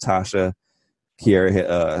irate from Tasha, Kiera hit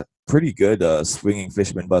a pretty good swinging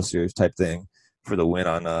fisherman buster type thing for the win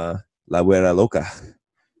on La Huera Loca,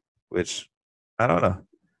 which I don't know.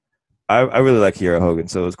 I really like Kiera Hogan,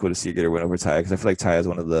 so it was cool to see her get her win over Taya because I feel like Taya is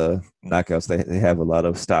one of the knockouts they have a lot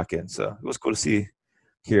of stock in. So it was cool to see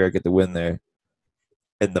Kiera get the win there.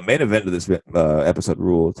 And the main event of this episode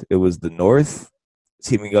ruled. It was the North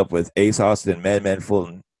teaming up with Ace Austin and Madman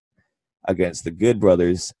Fulton against the Good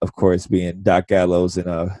Brothers, of course, being Doc Gallows and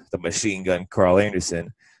the Machine Gun Carl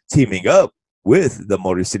Anderson, teaming up with the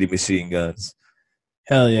Motor City Machine Guns.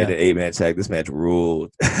 Hell yeah. In an 8-man tag. This match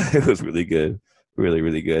ruled. It was really good. Really,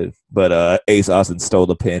 really good. But Ace Austin stole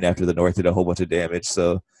the pin after the North did a whole bunch of damage.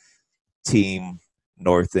 So Team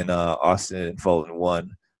North and Austin and Fulton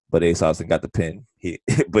won, but Ace Austin got the pin.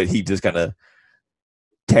 But he just kind of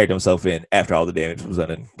tagged himself in after all the damage was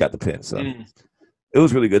done and got the pin. So it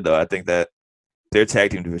was really good, though. I think that their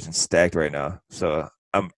tag team division's stacked right now. So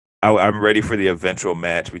I'm ready for the eventual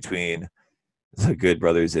match between the Good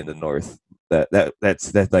Brothers in the North.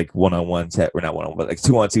 That's like one-on-one tag, or not one-on-one, but like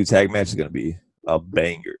 2-on-2 tag match is gonna be a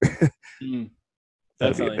banger.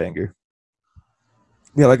 That'd be a banger.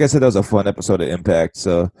 Yeah, like I said, that was a fun episode of Impact.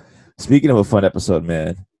 So speaking of a fun episode,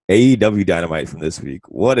 man, AEW Dynamite from this week.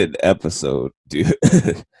 What an episode, dude.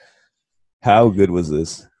 How good was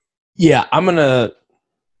this? Yeah, I'm gonna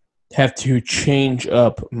have to change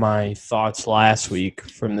up my thoughts last week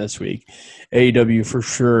from this week. AEW for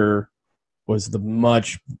sure was the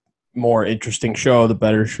much more interesting show, the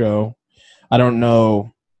better show. I don't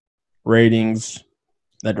know ratings.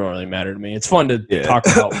 That don't really matter to me. It's fun to talk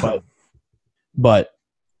about, but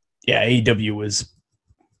yeah, AEW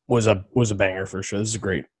was a banger for sure. This is a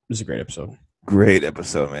great episode. Great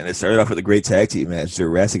episode, man. It started off with a great tag team match,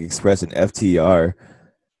 Jurassic Express and FTR.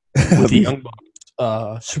 With the Young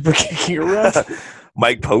Bucks super kicking a ref.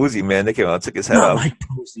 Mike Posey, man, they came out and took his head off. Mike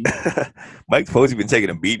Posey. Mike Posey been taking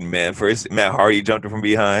a beating, man. First, Matt Hardy jumped him from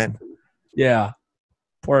behind. Yeah,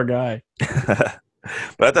 poor guy.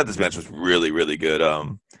 But I thought this match was really, really good.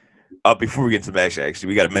 Before we get into the match, actually,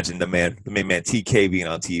 we got to mention the main man TK being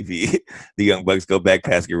on TV. The Young Bucks go back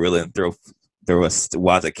past Gorilla and throw a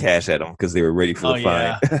wads of cash at him because they were ready for the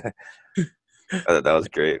fight. I thought that was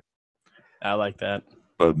great. I like that.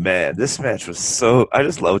 But man, this match was so. I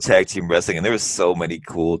just love tag team wrestling, and there was so many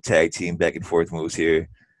cool tag team back and forth moves here.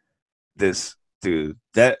 There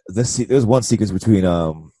was one sequence between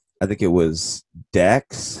I think it was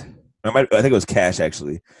Dax. I think it was Cash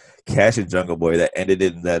actually. Cash and Jungle Boy that ended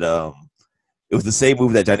in that it was the same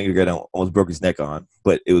move that Johnny Gargano almost broke his neck on,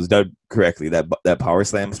 but it was done correctly. That power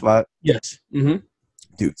slam spot. Yes. Mm-hmm.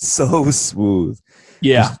 Dude, so smooth.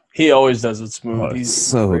 Yeah, he always does it smooth. Oh, he's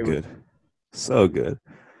so good. So good.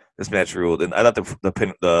 This match ruled, and I thought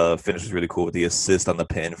the finish was really cool with the assist on the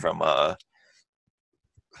pin from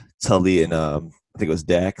Tully and I think it was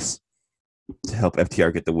Dax to help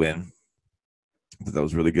FTR get the win. I thought that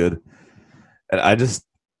was really good. And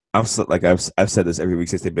I'm so, like I've said this every week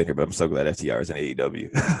since they've been here, but I'm so glad FTR is in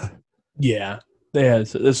AEW. Yeah,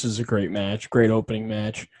 this is a great match, great opening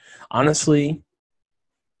match. Honestly,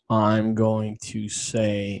 I'm going to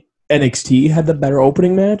say NXT had the better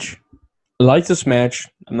opening match. I like this match.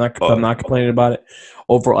 I'm not complaining about it.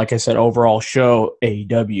 Like I said, overall show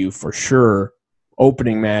AEW for sure.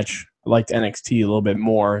 Opening match, I liked NXT a little bit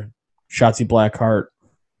more. Shotzi Blackheart,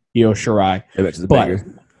 Io Shirai. But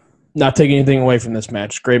not taking anything away from this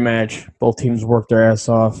match. Great match. Both teams worked their ass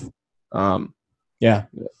off. Yeah,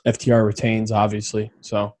 FTR retains, obviously.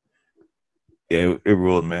 So yeah, it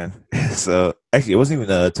ruled, man. So actually, it wasn't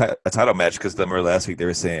even a title match because remember last week they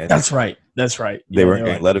were saying that's right. They weren't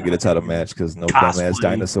going to let him get a title match because no dumbass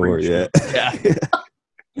dinosaur yet. Yeah.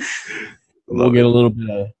 We'll get a little bit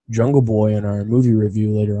of Jungle Boy in our movie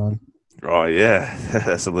review later on. Oh yeah,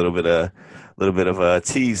 that's a little bit of a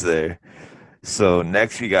tease there. So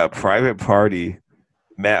next we got Private Party,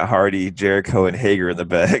 Matt Hardy, Jericho, and Hager in the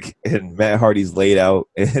back, and Matt Hardy's laid out,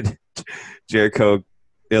 and Jericho,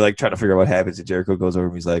 they're like trying to figure out what happens, and Jericho goes over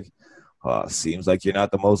and he's like, "Oh, seems like you're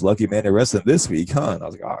not the most lucky man in wrestling this week, huh?" And I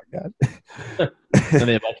was like, "Oh God."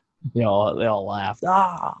 And they all laughed.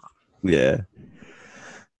 Ah, yeah.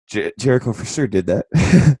 Jericho for sure did that.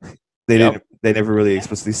 They didn't. They never really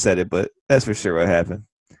explicitly said it, but that's for sure what happened.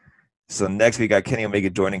 So next we got Kenny Omega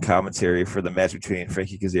joining commentary for the match between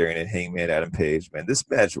Frankie Kazarian and Hangman Adam Page. Man, this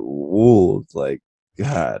match ruled. Like,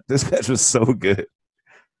 God, this match was so good.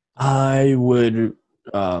 I would,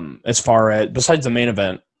 as far as besides the main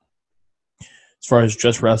event, as far as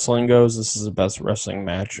just wrestling goes, this is the best wrestling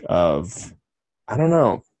match of. I don't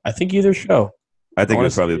know. I think either show. I think it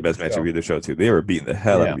was probably the best match of either show too. They were beating the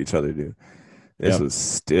hell out of each other, dude. This was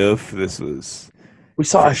stiff. This was. We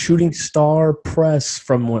saw a shooting star press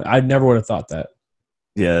from one. I never would have thought that.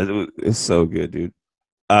 Yeah, it's so good, dude.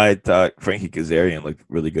 I thought Frankie Kazarian looked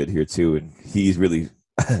really good here too, and he's really.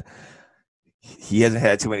 He hasn't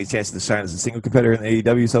had too many chances to shine as a single competitor in the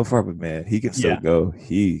AEW so far, but man, he can still go.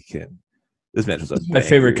 He can. This match was my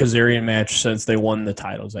favorite Kazarian match since they won the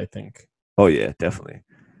titles, I think. Oh yeah, definitely.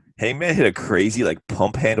 Hangman hit a crazy like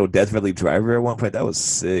pump handle Death Valley driver at one point. That was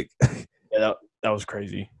sick. Yeah, that was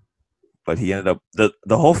crazy. But he ended up the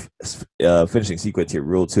whole finishing sequence here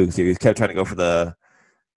ruled too. Because he kept trying to go for the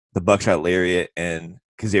buckshot lariat, and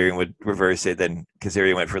Kazarian would reverse it. Then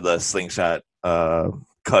Kazarian went for the slingshot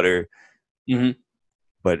cutter. Mm-hmm.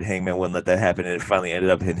 But Hangman wouldn't let that happen, and it finally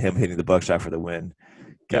ended up him hitting the buckshot for the win.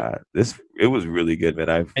 God, it was really good, man.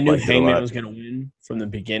 I knew Hangman was going to win from the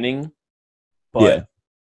beginning, but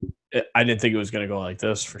I didn't think it was going to go like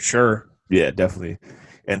this for sure. Yeah, definitely.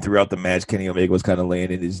 And throughout the match, Kenny Omega was kind of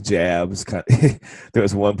laying in his jabs. There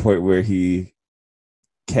was one point where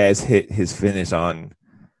Kaz hit his finish on,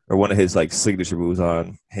 or one of his like signature moves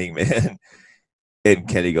on Hangman. And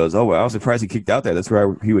Kenny goes, "Oh, well, I was surprised he kicked out there. That's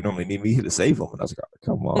where he would normally need me to save him." And I was like, oh,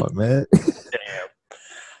 "Come on, man."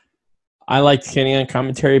 I liked Kenny on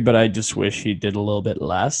commentary, but I just wish he did a little bit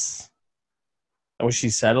less. I wish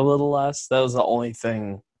he said a little less. That was the only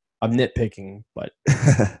thing. I'm nitpicking, but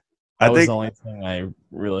that was the only thing I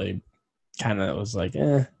really kind of was like,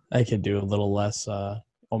 I could do a little less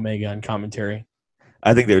Omega on commentary.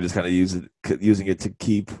 I think they were just kind of using it to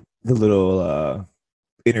keep the little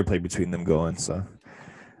interplay between them going. So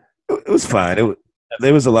it was fine.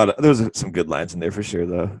 There was some good lines in there for sure,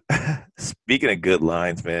 though. Speaking of good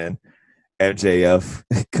lines, man, MJF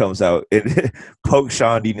comes out and pokes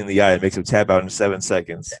Sean Dean in the eye and makes him tap out in 7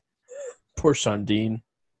 seconds. Poor Sean Dean.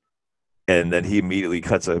 And then he immediately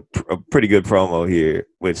cuts a pretty good promo here,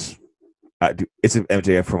 which it's an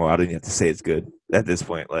MJF promo. I don't even have to say it's good at this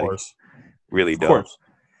point. Like, really don't.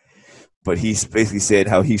 But he's basically said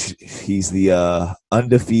how he's the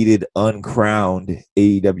undefeated, uncrowned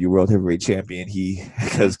AEW World Heavyweight Champion.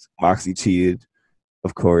 Because Moxley cheated,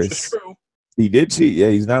 of course. He did cheat. Yeah,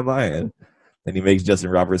 he's not lying. And he makes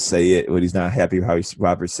Justin Roberts say it when he's not happy with how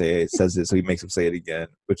Roberts says it, so he makes him say it again,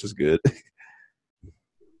 which is good.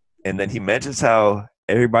 And then he mentions how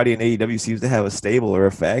everybody in AEW seems to have a stable or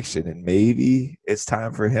a faction, and maybe it's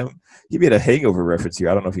time for him. He made a Hangover reference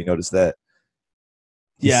here. I don't know if you noticed that.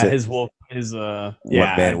 His one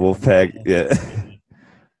man wolf pack. Yeah.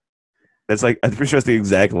 That's like, I'm pretty sure it's the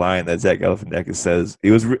exact line that Zach Galifianakis says.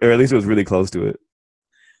 Or at least it was really close to it.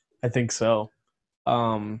 I think so.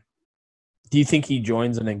 Do you think he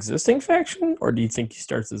joins an existing faction, or do you think he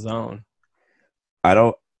starts his own? I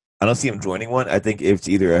don't see him joining one. I think it's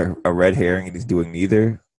either a red herring and he's doing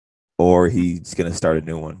neither, or he's gonna start a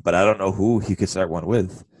new one. But I don't know who he could start one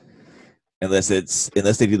with. Unless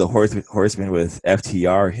they do the Horseman with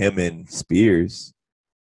FTR, him and Spears,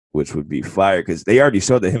 which would be fire, because they already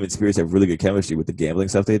showed that him and Spears have really good chemistry with the gambling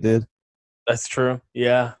stuff they did. That's true.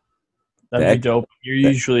 Yeah. That'd be dope. You're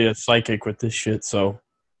usually a psychic with this shit, so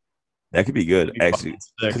that could be good, actually.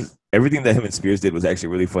 Everything that him and Spears did was actually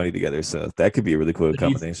really funny together, so that could be a really cool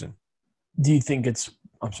combination. Do you think it's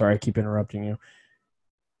 – I'm sorry, I keep interrupting you.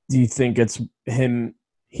 Do you think it's him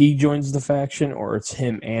 – he joins the faction, or it's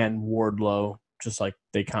him and Wardlow, just like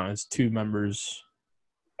they count as two members?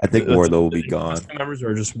 I think Wardlow will be gone. Two members,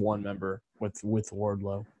 or just one member with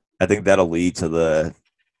Wardlow? I think that'll lead to the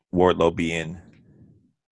Wardlow being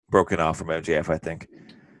broken off from MJF, I think.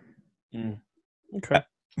 Okay.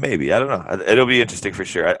 Maybe. I don't know. It'll be interesting for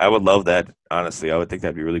sure. I would love that, honestly. I would think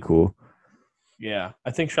that'd be really cool. Yeah.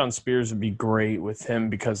 I think Sean Spears would be great with him,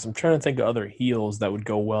 because I'm trying to think of other heels that would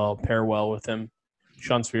pair well with him.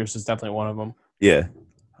 Sean Spears is definitely one of them. Yeah.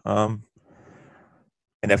 And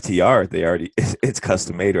FTR, it's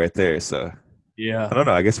custom made right there. So yeah, I don't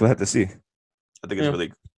know. I guess we'll have to see. I think it's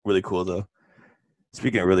really, really cool though.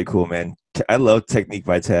 Speaking of really cool, man, I love Technique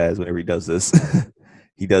by Taz whenever he does this.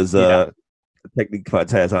 He does Technique by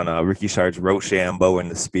Taz on Ricky Starks' Rochambeau and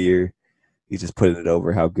the Spear. He's just putting it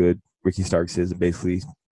over how good Ricky Starks is, and basically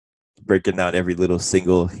breaking down every little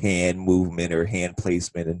single hand movement or hand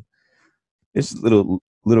placement, and it's little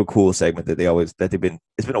little cool segment that they've been.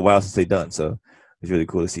 It's been a while since they've done, so it's really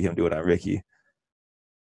cool to see him do it on Ricky.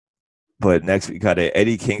 But next we got an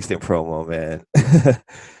Eddie Kingston promo, man.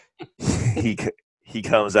 he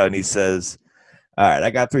comes out and he says, "All right,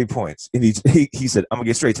 I got 3 points." And he said, "I'm gonna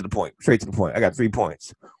get straight to the point. I got 3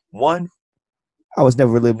 points. 1, I was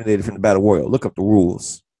never eliminated from the Battle Royal. Look up the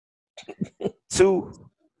rules. 2,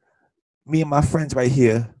 me and my friends right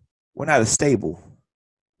here, we're not a stable.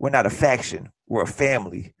 We're not a faction. We're a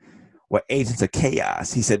family. We're agents of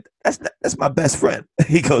chaos." He said, "That's my best friend."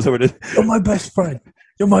 He goes over to, "You're my best friend.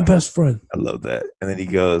 You're my best friend." I love that. And then he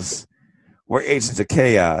goes, "We're agents of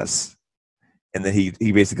chaos." And then he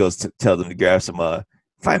basically goes to tell them to grab some,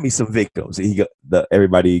 find me some victims.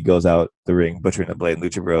 Everybody goes out the ring, Butcher and the Blade,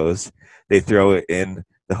 Lucha Bros. They throw it in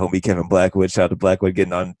the homie Kevin Blackwood. Shout out to Blackwood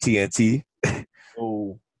getting on TNT.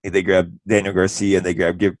 Oh. They grab Daniel Garcia and they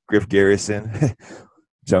grab Griff Garrison,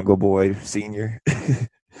 Jungle Boy Senior.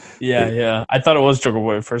 Yeah. I thought it was Jungle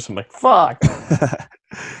Boy at first. I'm like, fuck.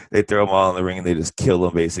 They throw them all in the ring and they just kill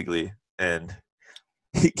them basically. And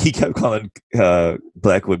he kept calling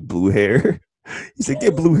Blackwood blue hair. He said,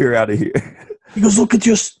 "Get blue hair out of here." He goes, "Look at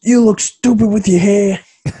you look stupid with your hair."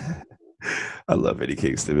 I love Eddie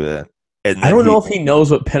Kingston, man. And I don't know if he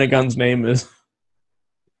knows what Pentagon's name is.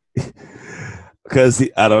 Because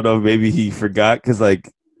I don't know, maybe he forgot. Because I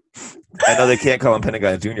know they can't call him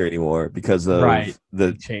Pentagon Jr. anymore because of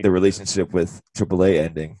the relationship with AAA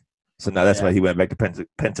ending. So now that's why he went back to Penta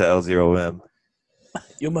L0M.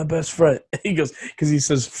 "You're my best friend." He goes, because he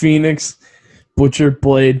says Phoenix, Butcher,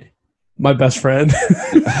 Blade, my best friend.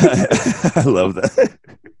 I love that.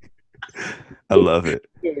 I love it.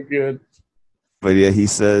 Really good. But yeah, he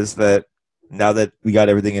says that now that we got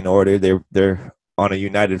everything in order, they're on a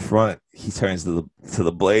united front. He turns to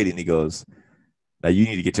the Blade and he goes, "Now you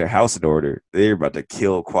need to get your house in order. They're about to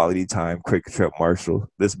kill Quality Time, Quick Trip Marshall.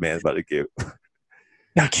 This man's about to get."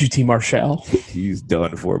 Not QT Marshall. He's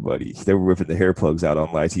done for, buddy. They were ripping the hair plugs out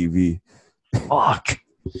on live TV. Fuck.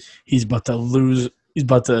 He's about to lose. He's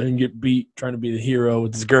about to get beat trying to be the hero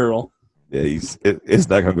with his girl. Yeah, it's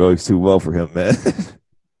not going to go too well for him, man.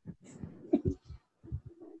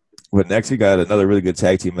 But next we got another really good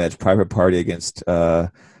tag team match, Private Party against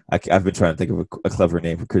I've been trying to think of a clever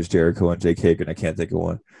name for Chris Jericho and Jake Hager, and I can't think of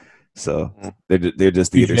one. So they're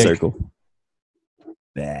just the inner circle.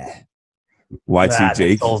 Nah. Y2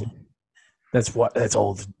 Jake. That's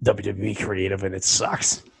old WWE creative, and it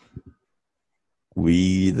sucks.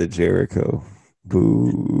 We the Jericho.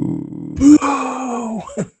 Boo. Boo.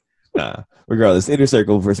 Nah. Regardless, Inner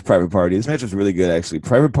Circle versus Private Party. This match was really good, actually.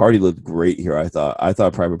 Private Party looked great here, I thought. I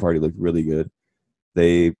thought Private Party looked really good.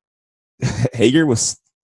 Hager was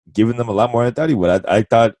giving them a lot more than I thought he would. I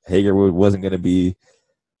thought Hager wasn't going to be,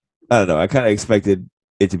 I don't know, I kind of expected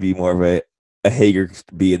it to be more of a Hager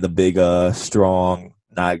being the big, strong,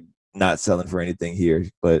 not selling for anything here.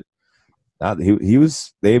 But he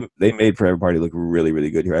was, they made Private Party look really, really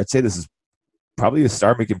good here. I'd say this is probably a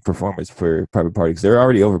star-making performance for Private Party because they're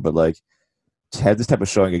already over, but to have this type of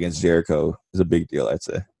showing against Jericho is a big deal, I'd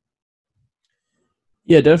say.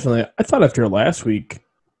 Yeah, definitely. I thought after last week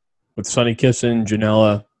with Sonny Kiss and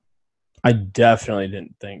Janela, I definitely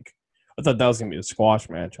didn't think. I thought that was going to be a squash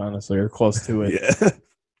match, honestly, or close to it. Yeah.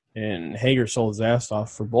 And Hager sold his ass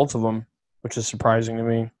off for both of them, which is surprising to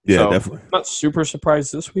me. Yeah, so, definitely. I'm not super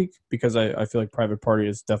surprised this week because I feel like Private Party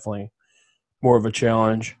is definitely more of a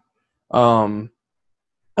challenge. I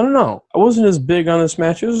don't know. I wasn't as big on this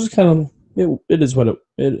match. It was just kind of it is what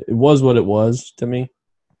it was what it was to me.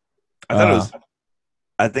 I thought it was.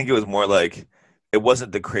 I think it was more like it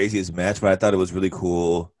wasn't the craziest match, but I thought it was really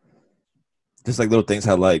cool. Just little things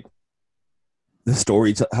how the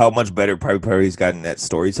story, how much better Private Party's gotten at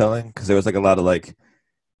storytelling because there was a lot of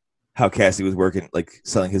how Cassie was working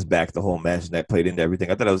selling his back the whole match and that played into everything.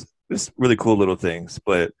 I thought it was just really cool little things,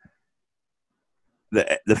 but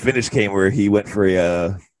the finish came where he went for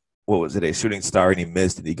a shooting star and he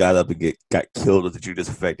missed and he got up and got killed with the Judas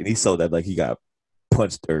effect and he sold that he got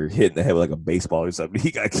punched or hit in the head with a baseball or something.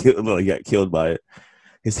 He got killed. He got killed by it.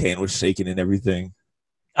 His hand was shaking and everything.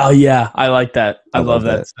 Oh yeah, I like that. I love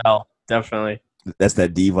that style. Definitely. That's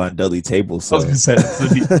that Devon Dudley table. So. I was gonna say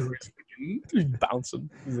bouncing.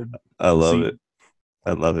 I love it.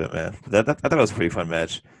 I love it, man. I thought it was a pretty fun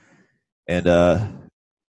match. And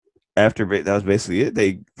after that was basically it.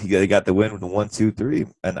 They got the win with the 1, 2, 3.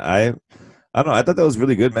 And I don't know. I thought that was a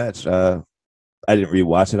really good match. I didn't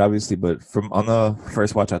rewatch it obviously, but on the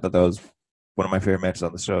first watch, I thought that was one of my favorite matches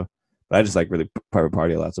on the show. But I just really Private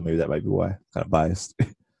Party a lot, so maybe that might be why. Kind of biased.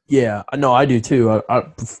 Yeah, no, I do too.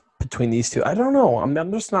 Between these two, I don't know.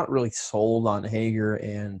 I'm just not really sold on Hager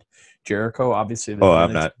and Jericho. Obviously, Oh,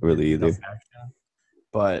 I'm not really either. Faction,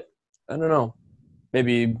 but I don't know.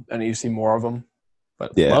 Maybe I need to see more of them.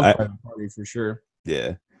 But Yeah, love Private Party for sure.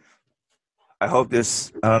 Yeah. I hope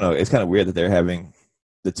this. I don't know. It's kind of weird that they're having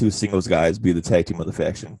the two singles guys be the tag team of the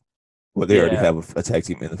faction. Well, they already have a tag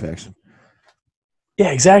team in the faction.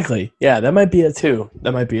 Yeah, exactly. Yeah, that might be it too.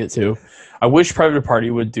 I wish Private Party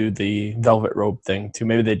would do the Velvet Rope thing too.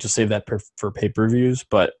 Maybe they just save that for pay-per-views.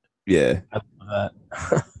 But yeah, I love that.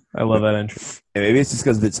 I love that entry. And maybe it's just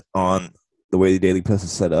because it's on the way the Daily Plus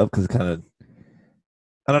is set up. Because kind of,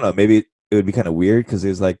 I don't know. Maybe it would be kind of weird because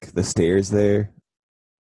there's like the stairs there.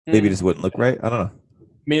 Maybe it just wouldn't look right. I don't know.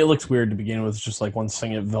 I mean, it looks weird to begin with. Just like one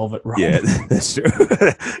singing Velvet Rope. Yeah, that's true.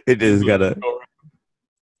 It just gotta.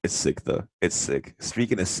 It's sick though. It's sick.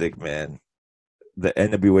 Speaking of sick, man, the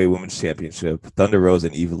NWA Women's Championship, Thunder Rosa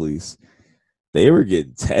and Evilise, they were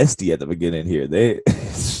getting testy at the beginning here. They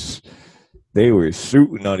were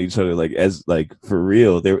shooting on each other like for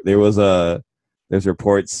real. There's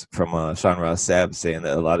reports from Sean Ross Sapp saying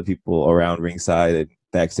that a lot of people around ringside and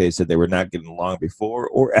backstage said they were not getting along before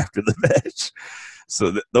or after the match.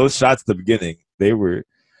 So those shots at the beginning, they were,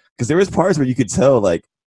 because there was parts where you could tell like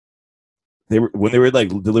when they were like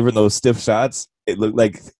delivering those stiff shots, it looked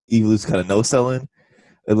like Evilise kind of no selling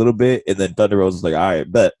a little bit, and then Thunder Rose was like, "All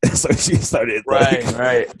right, bet." So she started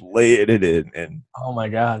laying it in, and oh my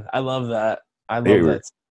god, I love that. That.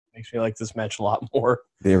 Makes me like this match a lot more.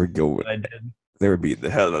 There we go. I did. They were beating the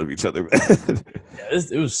hell out of each other. Yeah,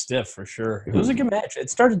 it was stiff for sure. It was a good match. It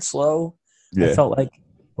started slow. Yeah. I felt like,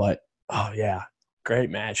 but oh yeah, great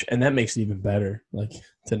match, and that makes it even better. Like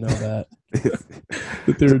to know that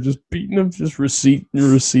that they were just beating them, just receipt.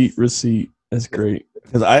 That's great.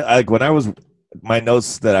 Because I when I was my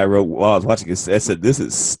notes that I wrote while I was watching it, I said this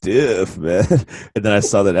is stiff, man, and then I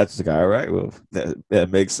saw that. That's like, all right, well that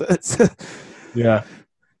makes sense. Yeah.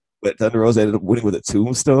 But Thunder Rosa ended up winning with a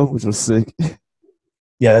tombstone, which was sick.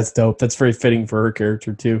 Yeah, that's dope. That's very fitting for her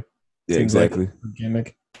character too. Yeah, Seems exactly. Like a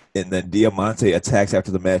gimmick. And then Diamante attacks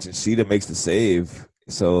after the match, and Sheeta makes the save.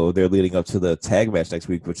 So they're leading up to the tag match next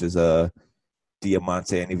week, which is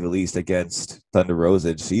Diamante and Evilise against Thunder Rosa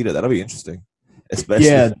and Sheeta. That'll be interesting.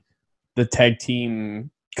 Especially the tag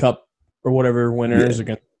team cup or whatever winners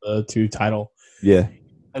against the two title. Yeah.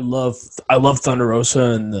 I love Thunder Rosa,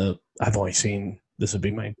 and I've only seen, this would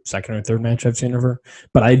be my second or third match I've seen of her,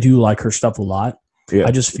 but I do like her stuff a lot. Yeah.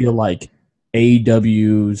 I just feel like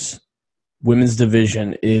AEW's women's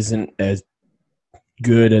division isn't as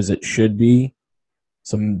good as it should be.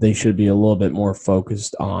 So they should be a little bit more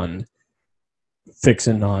focused on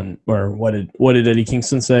fixing on, or what did Eddie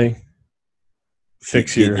Kingston say?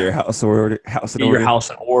 Fix your house in order. Your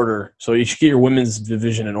house in order. So you should get your women's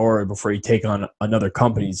division in order before you take on another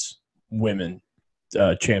company's women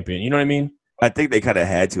champion. You know what I mean? I think they kind of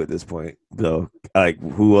had to at this point, though. Like,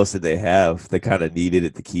 who else did they have? They kind of needed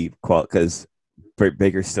it to keep because Britt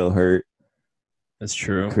Baker's still hurt. That's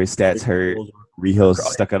true. Chris Stat's hurt.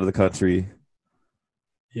 Riho's stuck out of the country.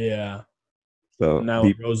 Yeah. So now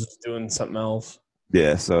Rose is doing something else.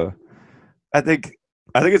 Yeah. So I think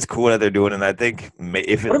it's cool that they're doing it. And I think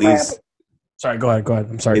if it leads. Sorry, go ahead.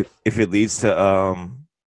 I'm sorry. If it leads to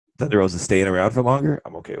Thunder Rosa staying around for longer,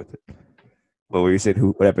 I'm okay with it. What were you saying?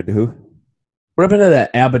 What happened to who? What happened to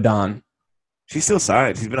that Abaddon? She's still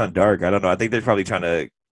signed. She's been on Dark. I don't know. I think they're probably trying to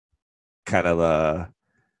kind of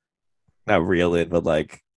not reel in, but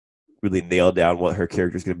like really nail down what her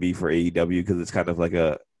character is going to be for AEW, because it's kind of like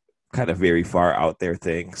a kind of very far out there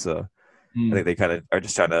thing. So I think they kind of are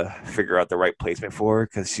just trying to figure out the right placement for her,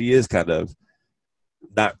 because she is kind of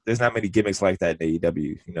not. There's not many gimmicks like that in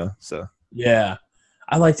AEW, you know. So yeah,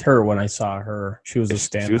 I liked her when I saw her. She was a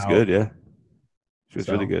standout. She was good. Yeah, she was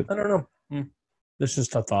really good. I don't know. This is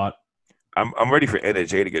just a thought. I'm ready for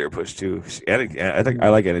NJ to get her push too. I think I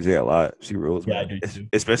like NJ a lot. She rules. Yeah, man. I do too.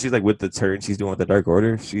 Especially like with the turn she's doing with the Dark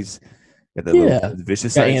Order. She's got that little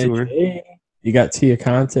vicious side to her. You got Tia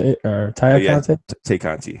Conte or Taya Conte? Tay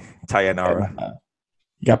Conti. Taya Nara.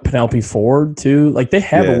 You got Penelope Ford too. Like they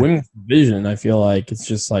have a women's division. I feel like it's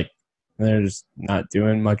just like they're just not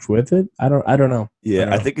doing much with it. I don't know.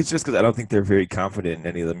 Yeah, I think it's just because I don't think they're very confident in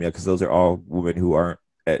any of them yet, because those are all women who aren't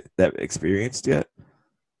that experienced yet.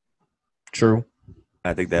 True.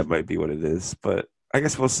 I think that might be what it is, but I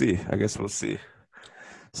guess we'll see.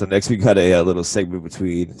 So next we got a little segment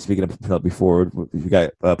between, speaking of Penelope Ford, we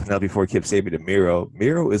got Penelope Ford, Kip Sabian, and Miro.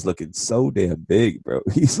 Miro is looking so damn big, bro.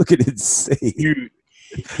 He's looking insane.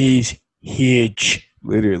 He's huge.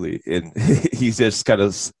 Literally. And he's just kind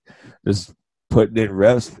of just putting in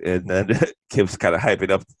reps, and then Kip's kind of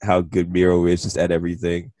hyping up how good Miro is just at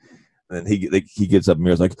everything. And then he gets up, and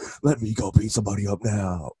Miro's like, let me go beat somebody up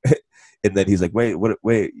now. And then he's like, wait, what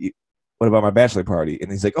about my bachelor party?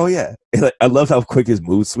 And he's like, oh yeah. And like, I love how quick his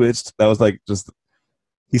mood switched. That was like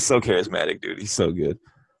he's so charismatic, dude. He's so good.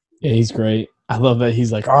 Yeah, he's great. I love that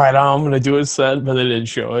he's like, all right, I'm gonna do his set, but they didn't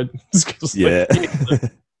show it. Yeah,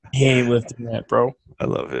 he ain't lifting that, bro. I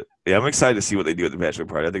love it. Yeah, I'm excited to see what they do at the bachelor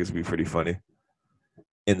party. I think it's gonna be pretty funny.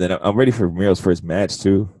 And then I'm ready for Miro's first match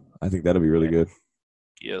too. I think that'll be really good.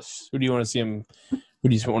 Yes. Who do you want to see him? Who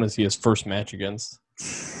do you want to see his first match against?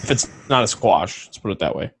 If it's not a squash, let's put it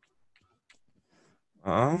that way.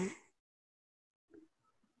 I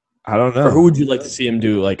don't know. Or who would you like to see him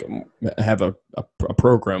do? Like have a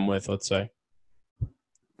program with? Let's say.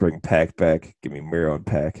 Bring Pac back. Give me Miro and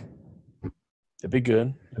Pac. That'd be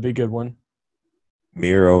good. That'd be a good one.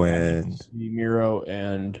 Miro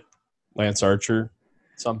and Lance Archer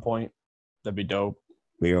at some point. That'd be dope.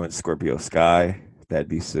 Miro and Scorpio Sky. That'd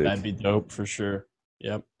be sick. That'd be dope for sure.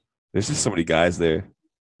 Yep. There's just so many guys there.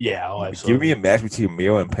 Yeah, absolutely. Give me a match between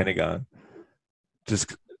Miro and Pentagon. Just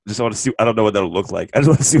want to see. I don't know what that'll look like. I just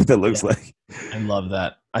want to see what that looks like. I love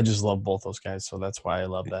that. I just love both those guys, so that's why I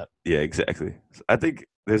love that. Yeah, exactly. I think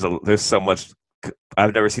there's so much.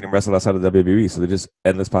 I've never seen him wrestle outside of WWE, so there's just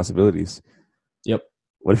endless possibilities. Yep.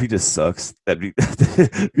 What if he just sucks? That'd be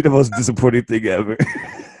the most disappointing thing ever.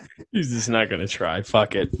 He's just not gonna try.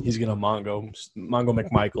 Fuck it. He's gonna Mongo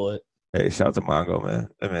McMichael it. Hey, shout out to Mongo, man.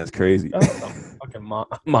 That man's crazy. Fucking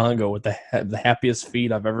Mongo with the happiest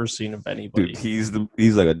feet I've ever seen of anybody. Dude,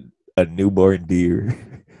 he's like a newborn deer.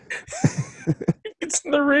 It's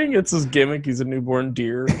in the ring. It's his gimmick. He's a newborn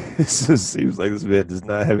deer. It just seems like this man does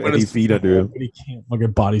not have any feet under him. He can't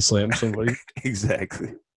fucking body slam somebody.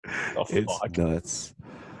 Exactly. Oh, it's fuck. Nuts.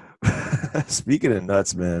 Speaking of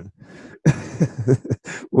nuts, man.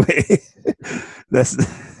 Wait. That's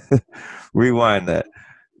rewind that.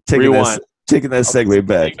 Taking that segue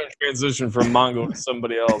back. Transition from Mongo to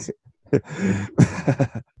somebody else.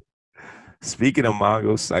 Speaking of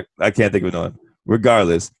Mongos, I can't think of one.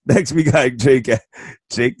 Regardless, next we got Jake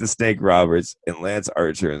the Snake Roberts and Lance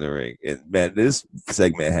Archer in the ring. And man, this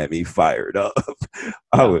segment had me fired up.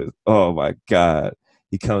 Oh my God.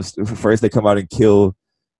 He comes first, they come out and kill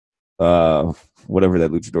whatever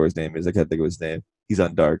that luchador's name is. I can't think of his name. He's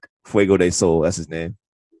on Dark. Fuego de Sol, that's his name.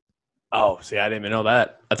 Oh, see, I didn't even know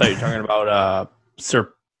that. I thought you were talking about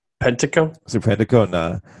Serpentico? Serpentico?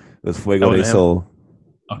 Nah. It was Fuego de Sol.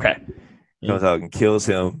 Okay. He comes out and kills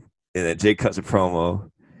him. And then Jake cuts a promo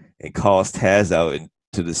and calls Taz out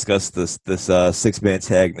to discuss this 6-man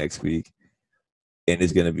tag next week. And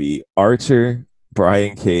it's going to be Archer,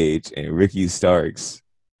 Brian Cage, and Ricky Starks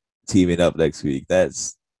teaming up next week.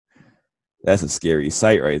 That's a scary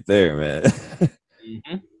sight right there, man.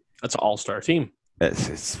 Mm-hmm. That's an all-star team.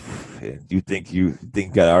 You think you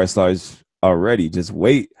got our stars already? Just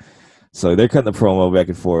wait. So they're cutting the promo back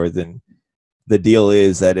and forth, and the deal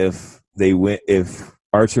is that if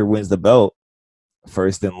Archer wins the belt,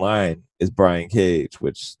 first in line is Brian Cage,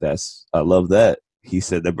 which I love that. He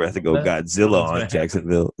said they're about to go Godzilla on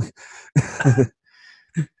Jacksonville.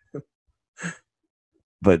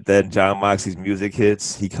 But then John Moxley's music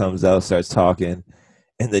hits. He comes out, starts talking,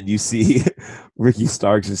 and then you see Ricky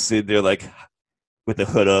Starks just sitting there like with the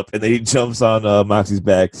hood up, and then he jumps on Moxley's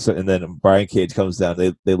back. And then Brian Cage comes down.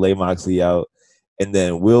 They lay Moxley out. And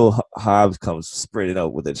then Will Hobbs comes sprinting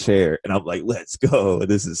up with a chair. And I'm like, let's go.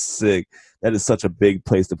 This is sick. That is such a big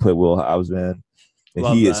place to put Will Hobbs, man. And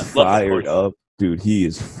he is fired up. Dude, he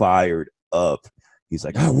is fired up. He's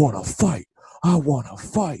like, I want to fight. I want to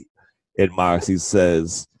fight. And Moxley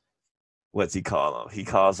says, what's he call him? He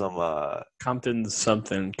calls him Compton's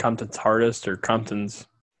something. Compton's hardest or Compton's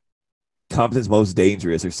most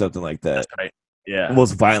dangerous or something like that. That's right. Yeah.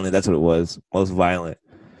 Most violent. That's what it was. Most violent.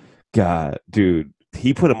 God, dude,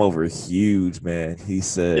 he put him over huge, man. He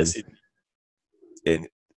says, and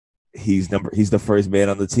he's the first man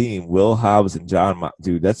on the team. Will Hobbs and John,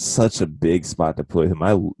 dude, that's such a big spot to put him.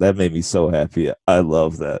 That made me so happy. I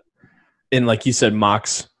love that. And like you said,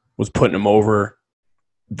 Mox was putting him over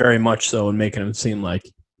very much so, and making him seem like,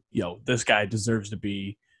 this guy deserves to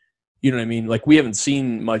be. You know what I mean? Like, we haven't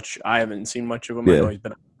seen much. I haven't seen much of him. Yeah. I know he's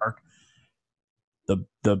been at the park.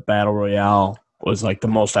 The Battle Royale was like the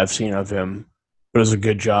most I've seen of him. But it was a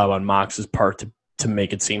good job on Mox's part to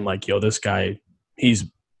make it seem like, this guy, he's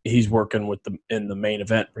working in the main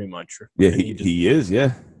event pretty much. Yeah, he is,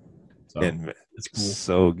 yeah. So, and it's cool.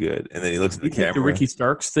 So good. And then he looks at the camera. The Ricky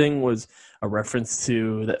Starks thing was a reference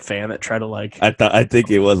to that fan that tried to I think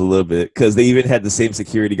it was a little bit, because they even had the same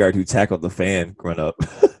security guard who tackled the fan run up.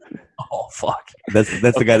 Oh fuck! That's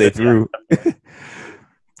the guy they threw.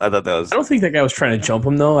 I thought that was. I don't think that guy was trying to jump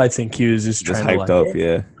him though. I think he was just trying hyped to up,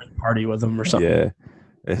 yeah. party with him or something. Yeah,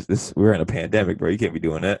 We're in a pandemic, bro. You can't be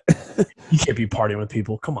doing that. You can't be partying with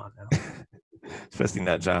people. Come on now. Especially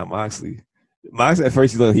not John Moxley. Moxley at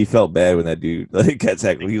first he felt bad when that dude got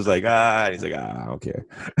tackled. He was like, and he's like, I don't care.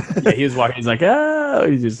 Yeah, he was walking. He's like,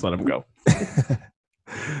 he just let him go.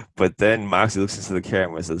 But then Moxley looks into the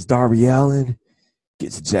camera and says, Darby Allin,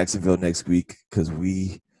 get to Jacksonville next week because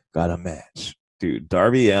we got a match. Dude,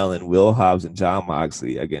 Darby Allin, Will Hobbs, and John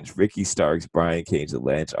Moxley against Ricky Starks, Brian Cage, and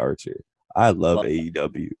Lance Archer. I love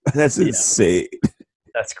AEW. That's insane.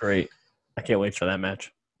 That's great. I can't wait for that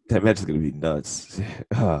match. That match is going to be nuts.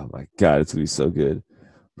 Oh, my God. It's going to be so good.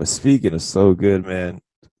 But speaking of so good, man,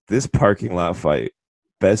 this parking lot fight,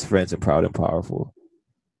 Best Friends and Proud and Powerful.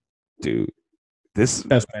 Dude, this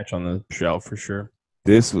best match on the show for sure.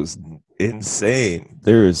 This was insane.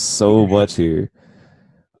 There is so much here.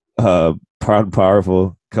 Proud and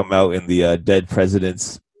Powerful come out in the Dead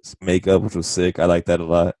President's makeup, which was sick. I like that a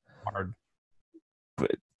lot. Hard.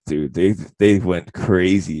 But dude, they went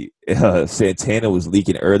crazy. Santana was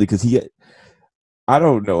leaking early because I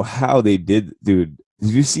don't know how they did, dude. Did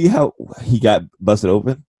you see how he got busted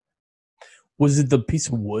open? Was it the piece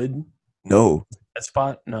of wood? No. That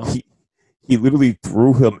spot? No. He literally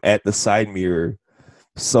threw him at the side mirror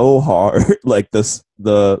so hard, like the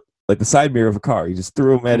side mirror of a car. He just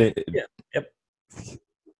threw him at it. Yeah. Yep.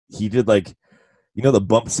 He did the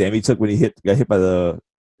bump Sammy took when he got hit by the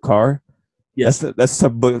car. Yes, that's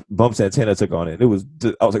the bump Santana took on it. I was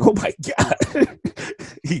like, oh my God,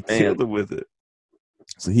 he killed him with it.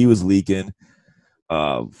 So he was leaking.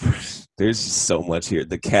 There's so much here.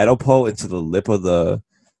 The catapult into the lip of the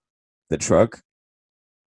truck.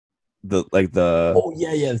 The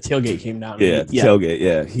tailgate came down. Tailgate.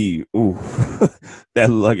 Yeah, that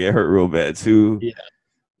looked like it hurt real bad too. Yeah,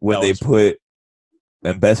 when they put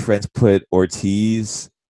and Best Friends put Ortiz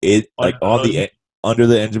under the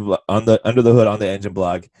engine under the hood on the engine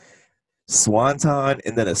block, Swanton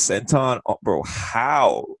and then a senton. Oh, bro,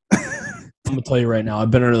 how? I'm gonna tell you right now. I've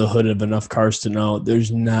been under the hood of enough cars to know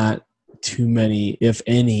there's not too many, if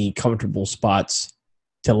any, comfortable spots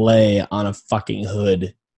to lay on a fucking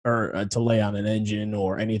hood. Or to lay on an engine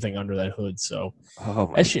or anything under that hood. So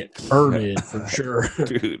that shit hurted for sure.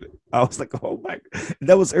 Dude, I was like, oh my God.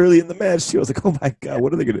 That was early in the match too. I was like, oh my God,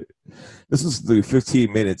 what are they going to do? This was the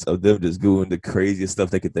 15 minutes of them just doing the craziest stuff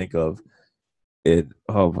they could think of. And,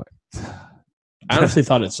 oh my. I honestly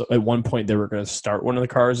thought at one point they were going to start one of the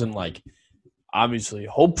cars and obviously,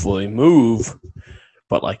 hopefully move,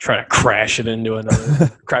 but try to crash it into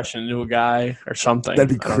a guy or something. That'd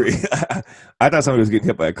be crazy. I thought somebody was getting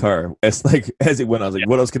hit by a car. As it went, I was like,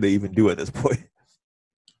 what else could they even do at this point?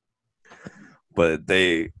 But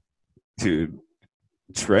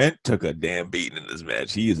Trent took a damn beating in this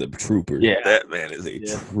match. He is a trooper. Yeah. That man is a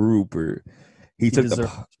trooper. He took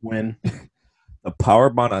the win. The power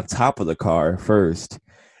bomb on top of the car first,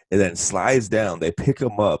 and then slides down. They pick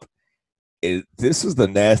him up. This was the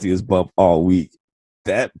nastiest bump all week.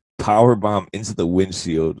 That power bomb into the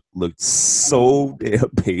windshield looked so damn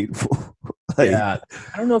painful. I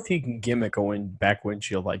don't know if he can gimmick a back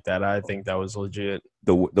windshield like that. I think that was legit.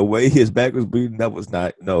 The way his back was bleeding, that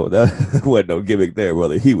wasn't no gimmick there,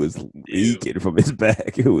 brother. He was leaking from his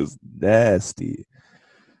back. It was nasty.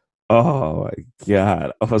 Oh my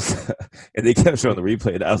God! And they kept showing the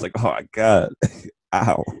replay, and I was like, oh my God,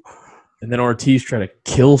 ow. And then Ortiz tried to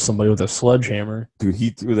kill somebody with a sledgehammer. Dude,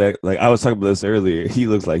 he threw that. I was talking about this earlier. He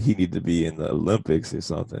looks like he needed to be in the Olympics or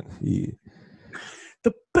something.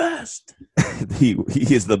 The best. He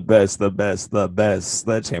is the best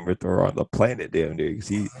sledgehammer thrower on the planet, damn near.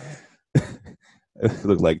 He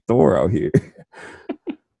looked like Thor out here.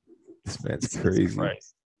 This man's crazy.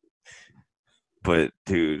 But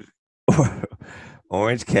dude,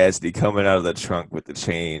 Orange Cassidy coming out of the trunk with the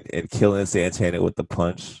chain and killing Santana with the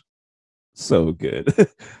punch. So good.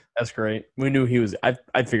 That's great. We knew he was. I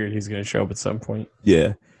figured he was going to show up at some point. Yeah,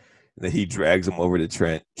 and then he drags him over to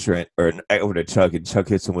Trent, or over to Chuck, and Chuck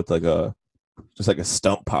hits him with a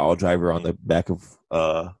stump pile driver on the back of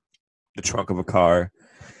the trunk of a car,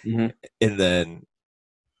 and then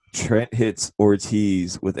Trent hits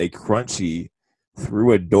Ortiz with a crunchy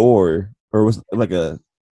through a door, or was it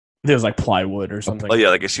it was like plywood or something. Oh yeah,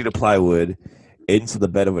 like a sheet of plywood into the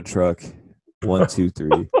bed of a truck. 1, 2,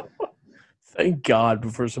 3. Thank God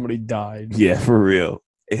before somebody died. Yeah, for real.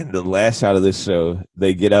 In the last shot of this show,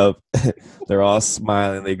 they get up. They're all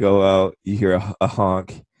smiling. They go out. You hear a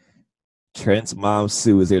honk. Trent's mom,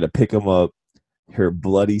 Sue, is there to pick him up. Her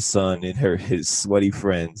bloody son and his sweaty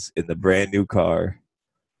friends in the brand new car.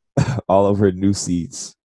 All of her new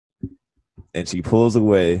seats. And she pulls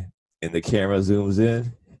away, and the camera zooms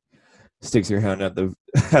in. Sticks her hand out the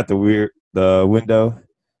window.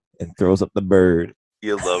 and throws up the bird.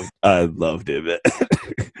 I loved it, man.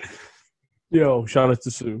 Yo, shout out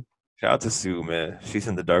to Sue. Shout out to Sue, man. She's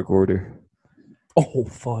in the Dark Order. Oh,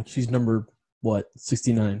 fuck. She's number, what,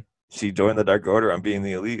 69? She joined the Dark Order on Being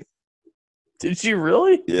the Elite. Did she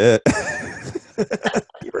really? Yeah.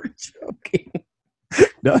 You're joking.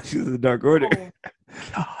 No, she's in the Dark Order.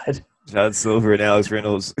 Oh, God. John Silver and Alex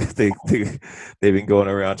Reynolds, they've been going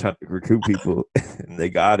around trying to recruit people, and they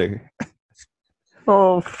got her.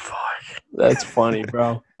 Oh, fuck. That's funny,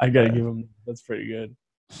 bro. I got to give him – that's pretty good.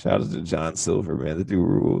 Shout out to John Silver, man. The dude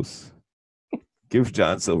rules. Give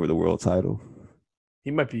John Silver the world title.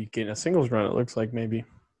 He might be getting a singles run, it looks like, maybe.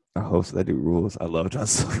 I hope so. That dude rules. I love John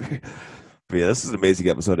Silver. But yeah, this is an amazing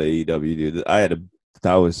episode of AEW, dude.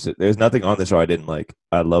 There's nothing on the show I didn't like.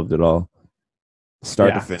 I loved it all.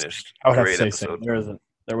 Start to finish. I would have to Great say episode.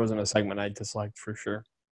 there wasn't a segment I disliked for sure.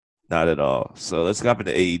 Not at all. So let's hop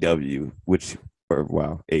into AEW,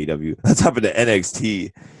 AEW. Let's hop into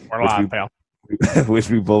NXT. We're live, pal. Which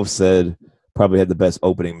we both said probably had the best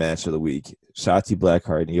opening match of the week. Shotzi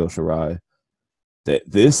Blackheart and Io Shirai.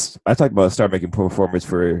 I talked about Star making performance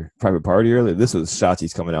for Private Party earlier. This was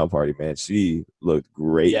Shotzi's coming out party, man. She looked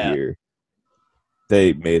great here.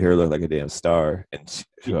 They made her look like a damn star. And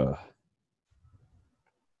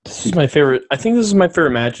this is my favorite. I think this is my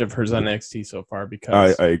favorite match of hers on NXT so far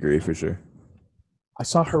because I agree for sure. I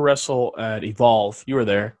saw her wrestle at Evolve. You were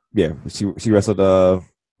there. Yeah, she wrestled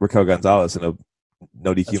Raquel Gonzalez in a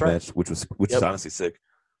no DQ match, which is honestly sick.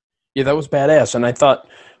 Yeah, that was badass. And I thought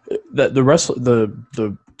that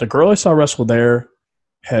the girl I saw wrestle there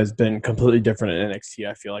has been completely different in NXT.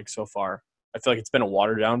 I feel like so far. I feel like it's been a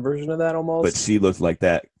watered down version of that almost. But she looked like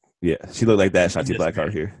that. Yeah, she looked like that. Shotzi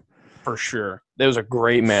Blackheart here. For sure. It was a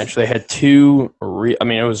great match. They had two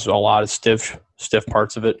it was a lot of stiff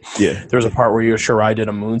parts of it. Yeah. There was a part where Io Shirai did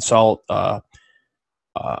a moonsault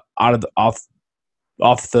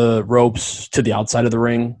off the ropes to the outside of the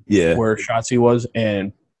ring. Yeah. Where Shotzi was.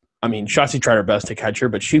 And Shotzi tried her best to catch her,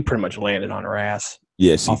 but she pretty much landed on her ass.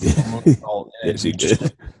 Yeah, she did. Yeah, she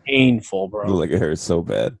did. Painful, bro. Look at her, it's so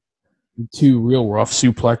bad. Two real rough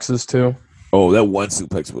suplexes too. Oh, that one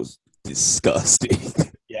suplex was disgusting.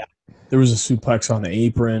 Yeah. There was a suplex on the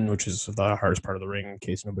apron, which is the hardest part of the ring, in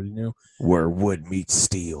case nobody knew. Where wood meets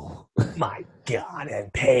steel. My God,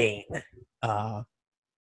 and pain. And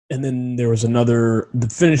then there was the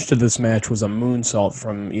finish to this match was a moonsault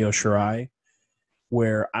from Io Shirai,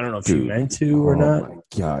 where I don't know if she meant to or not. Oh, my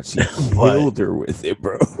God. She killed her with it,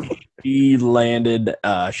 bro. He landed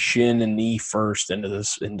shin and knee first into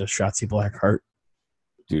Shotzi Blackheart.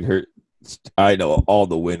 Dude, I know all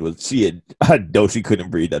the wind was. I know she couldn't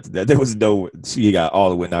breathe after that. There was she got all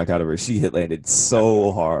the wind knocked out of her. She landed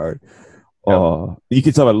so hard. Oh, you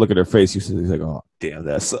can tell by the look at her face. She was like, "Oh, damn,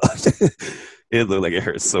 that sucked." It looked like it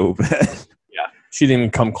hurt so bad. Yeah, she didn't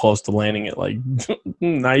even come close to landing it like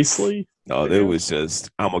nicely. No, it was just,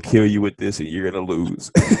 I'm gonna kill you with this, and you're gonna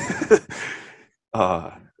lose.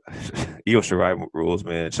 Io Shirai rules,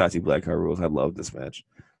 man. Shotzi Blackheart rules. I love this match.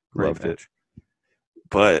 Loved it.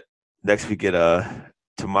 But next we get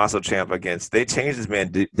Tommaso Ciampa against. They changed this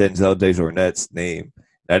man Denzel Desjardins' name.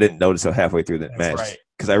 I didn't notice until halfway through the match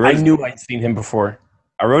because I knew I'd seen him before.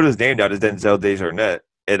 I wrote his name down as Denzel Desjardins,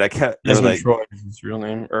 and I kept. Troy is his real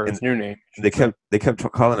name or his new name. They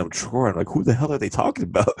kept calling him Troy. I'm like, who the hell are they talking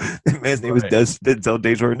about? The man's name is Denzel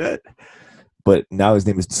Desjardins, but now his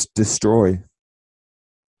name is Destroy.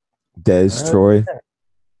 Troy.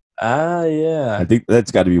 Yeah. I think that's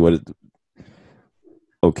got to be what it.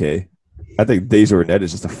 Okay. I think Desjardins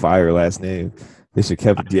is just a fire last name. They should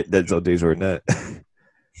kept Denzel Desjardins.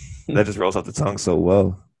 That just rolls off the tongue so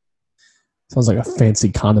well. Sounds like a fancy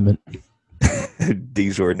condiment.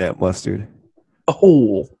 Desjardins mustard.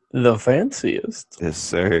 Oh, the fanciest. Yes,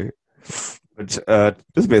 sir. This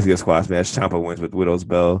is basically a squash match. Ciampa wins with Widow's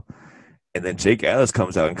Bell. And then Jake Atlas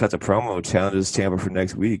comes out and cuts a promo, challenges Ciampa for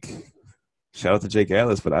next week. Shout out to Jake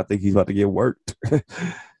Atlas, but I think he's about to get worked.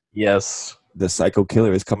 Yes. The Psycho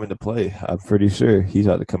Killer is coming to play. I'm pretty sure he's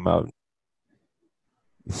about to come out.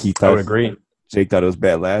 I would agree. Jake thought it was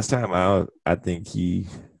bad last time. I think he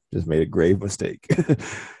just made a grave mistake.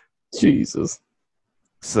 Jesus.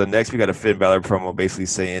 So next we got a Finn Balor promo basically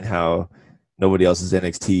saying how nobody else's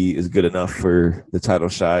NXT is good enough for the title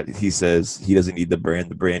shot. He says he doesn't need the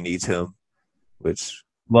brand needs him, which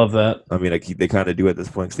love that. I mean, they kind of do at this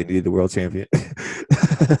point because they needed the world champion.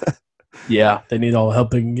 Yeah, they need all the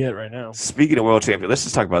help they can get right now. Speaking of world champion, let's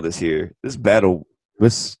just talk about this here. This battle,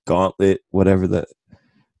 this gauntlet, whatever that.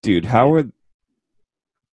 Dude, I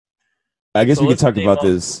guess we can talk about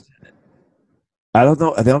this. I don't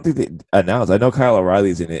know. I don't think they announced. I know Kyle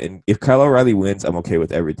O'Reilly's in it, and if Kyle O'Reilly wins, I'm okay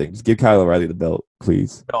with everything. Just give Kyle O'Reilly the belt,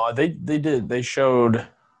 please. No, they did. They showed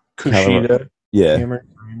Kyle, Kushida, yeah. Cameron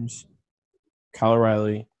Grimes, Kyle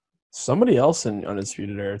O'Reilly, somebody else in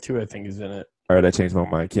Undisputed Era too. I think is in it. All right, I changed my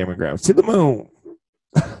mind. Cameron Grimes to the moon.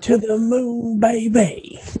 To the moon,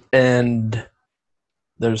 baby. And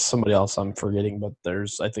there's somebody else I'm forgetting, but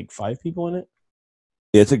there's I think 5 people in it.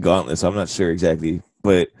 Yeah, it's a gauntlet, so I'm not sure exactly.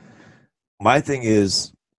 But my thing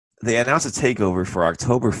is, they announced a takeover for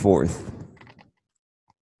October 4th.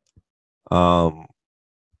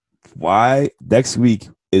 Why next week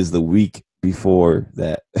is the week before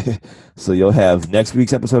that? So you'll have next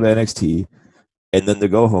week's episode of NXT, and then the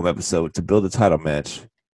go home episode to build a title match.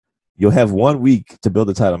 You'll have 1 week to build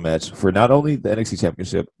a title match for not only the NXT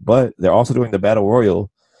Championship, but they're also doing the Battle Royal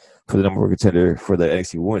for the number 1 contender for the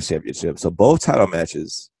NXT Women's Championship. So both title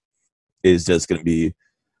matches is just going to be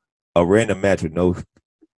a random match with no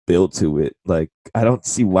build to it. Like, I don't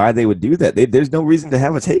see why they would do that. There's no reason to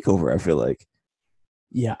have a takeover, I feel like.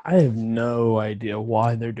 Yeah, I have no idea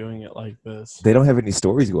why they're doing it like this. They don't have any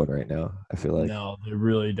stories going right now, I feel like. No, they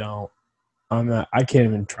really don't. I can't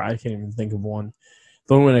even try. I can't even think of one.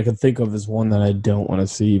 The only one I can think of is one that I don't want to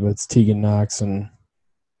see, but it's Tegan Knox and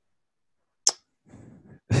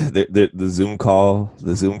the Zoom call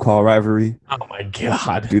rivalry. oh my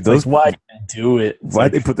god, dude, those why even do it?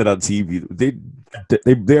 Why'd they put that on TV?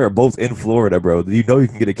 They are both in Florida, bro. You know you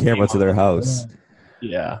can get a camera to their house.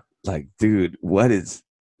 Yeah. Like, dude, why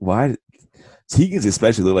Tegan's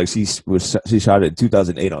especially look like she shot it in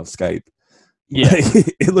 2008 on Skype. Yeah,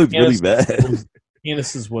 like, it looked really bad.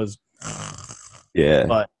 Candace's was, yeah,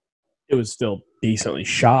 but it was still decently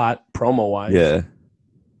shot promo wise. Yeah,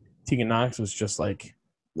 Tegan Knox was just like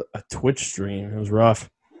a Twitch stream. It was rough.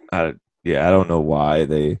 I don't know why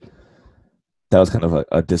that was kind of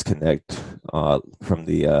a disconnect from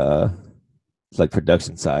the like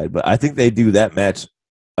production side, but I think they do that match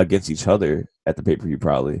against each other at the pay-per-view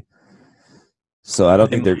probably. So I don't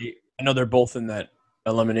think I know they're both in that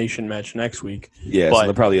elimination match next week. Yeah, so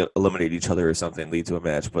they'll probably eliminate each other or something, lead to a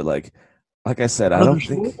match. But like I said, I don't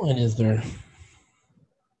think. What is there?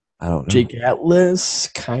 I don't know. Jake Atlas,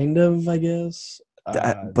 kind of, I guess.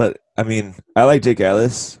 But I mean, I like Jake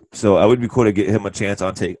Atlas, so I would be cool to get him a chance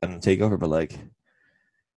on takeover. But like,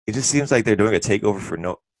 it just seems like they're doing a takeover for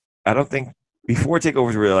no. I don't think before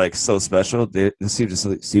takeovers were like so special. This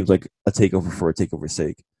seems like a takeover for a takeover's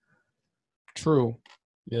sake. True.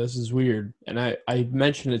 Yeah, this is weird. And I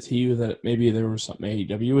mentioned it to you that maybe there was something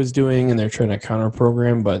AEW was doing and they're trying to counter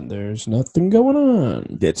program, but there's nothing going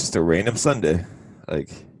on. Yeah, it's just a random Sunday.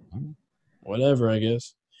 Like whatever, I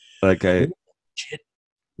guess. Like I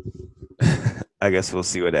guess we'll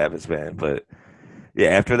see what happens, man. But yeah,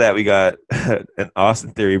 after that we got an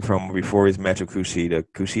Austin Theory promo before his match with Kushida.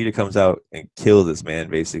 Kushida comes out and kills this man,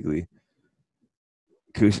 basically.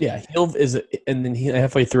 Yeah, heel is, and then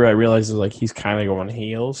halfway through, I realized like he's kind of going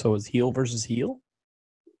heel. So it's heel versus heel.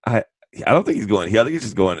 I don't think he's going heel. I think he's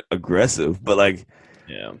just going aggressive. But like,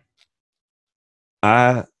 yeah,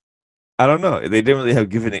 I don't know. They didn't really have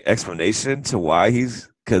given an explanation to why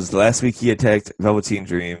because last week he attacked Velveteen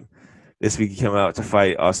Dream. This week he came out to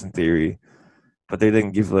fight Austin Theory, but they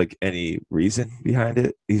didn't give like any reason behind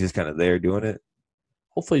it. He's just kind of there doing it.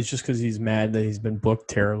 Hopefully, it's just because he's mad that he's been booked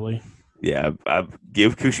terribly. Yeah, I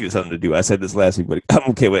give Kushida something to do. I said this last week, but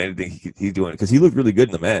I'm okay with anything he's doing because he looked really good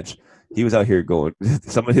in the match. He was out here going.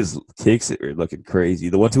 Some of his kicks are looking crazy.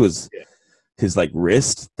 The one to his like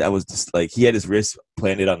wrist, that was just like he had his wrist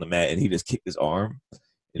planted on the mat and he just kicked his arm.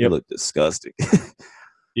 And It looked disgusting.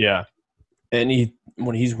 Yeah, and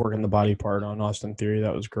when he's working the body part on Austin Theory,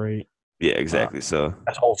 that was great. Yeah, exactly. So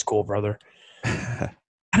that's old school, brother. I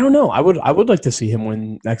don't know. I would like to see him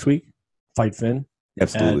win next week. Fight Finn.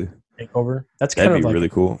 Absolutely. Takeover. That'd be really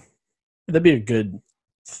cool. That'd be a good.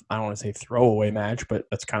 I don't want to say throwaway match, but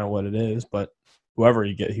that's kind of what it is. But whoever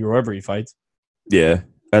he fights. Yeah,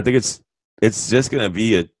 I think it's just gonna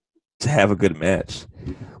be to have a good match.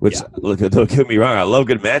 Which look, don't get me wrong, I love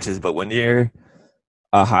good matches, but when you're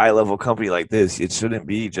a high level company like this, it shouldn't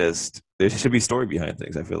be just there should be story behind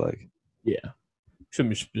things. I feel like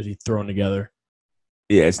shouldn't be just thrown together.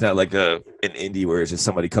 Yeah, it's not like an indie where it's just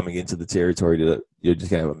somebody coming into the territory you're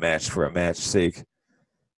just gonna have a match for a match's sake.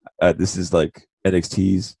 This is like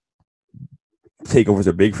NXT's takeovers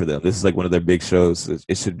are big for them. This is like one of their big shows.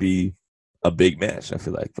 It should be a big match, I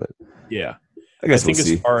feel like. But yeah, I guess we'll as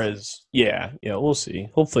see. far as we'll see.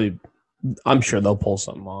 Hopefully, I'm sure they'll pull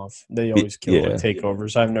something off. They always kill with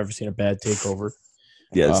takeovers. I've never seen a bad takeover.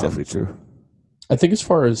 Yeah, that's definitely true. I think as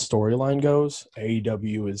far as storyline goes,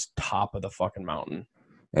 AEW is top of the fucking mountain.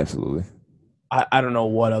 Absolutely. I don't know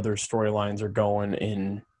what other storylines are going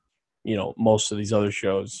in, most of these other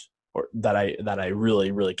shows or that I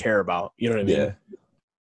really, really care about. You know what I mean? Yeah.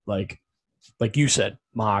 Like you said,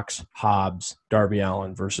 Mox, Hobbs, Darby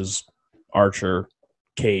Allin versus Archer,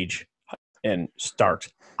 Cage, and Starks.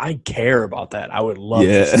 I care about that. I would love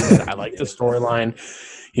to see that. I like the storyline.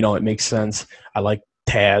 It makes sense. I like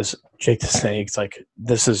Taz, Jake the Snake. It's like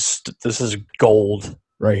this is gold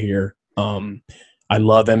right here. I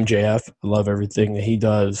love MJF. I love everything that he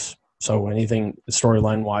does. So anything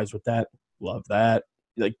storyline wise with that, love that.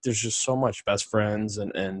 Like there's just so much best friends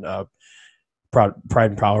and Pride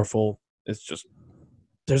and Powerful. It's just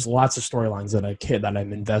there's lots of storylines that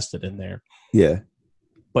I'm invested in there. Yeah.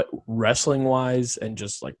 But wrestling wise and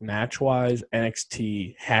just like match wise,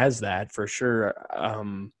 NXT has that for sure.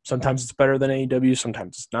 Sometimes it's better than AEW,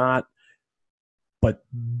 sometimes it's not. But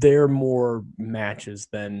they're more matches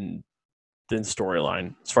than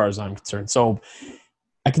storyline as far as I'm concerned. So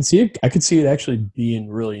I can see it. I could see it actually being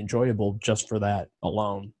really enjoyable just for that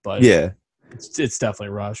alone. But Yeah. It's definitely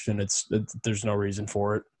rushed, and it's there's no reason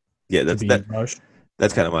for it. Yeah, rushed.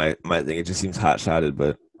 That's kind of my thing. It just seems hot shotted,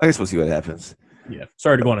 but I guess we'll see what happens. Yeah,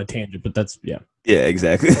 sorry to go on a tangent, but that's Yeah,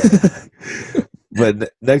 exactly.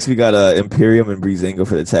 But next we got Imperium and Breezango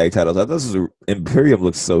for the tag titles. I thought Imperium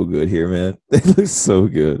looks so good here, man. They look so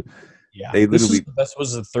good. Yeah, they literally the best.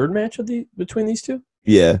 Was the third match between these two?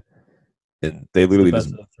 Yeah, and they literally the best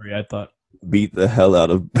just of the three. I thought beat the hell out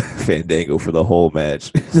of Fandango for the whole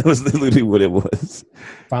match. That was literally what it was.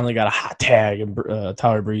 Finally got a hot tag, and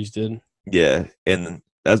Tyler Breeze did. Yeah, and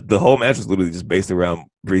the whole match was literally just based around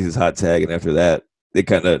Breeze's hot tag, and after that, it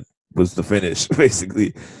kind of was the finish,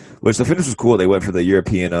 basically. Which the finish was cool. They went for the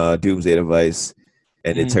European Doomsday device,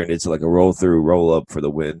 and it turned into like a roll up for the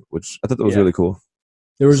win, which I thought that was really cool.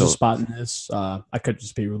 There was a spot in this. I could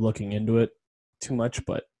just be looking into it too much,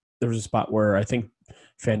 but there was a spot where I think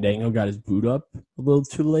Fandango got his boot up a little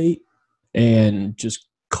too late and just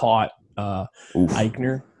caught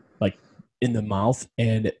Eichner like in the mouth,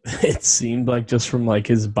 and it seemed like just from like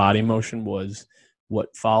his body motion was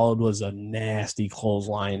what followed was a nasty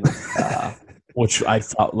clothesline, which I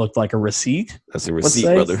thought looked like a receipt. That's a receipt,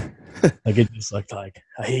 brother. Like it just looked like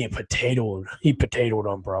he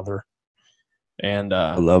potatoed him, brother. And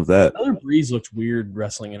I love that. Tyler Breeze looked weird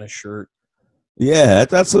wrestling in a shirt. Yeah, I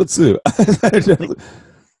thought so too.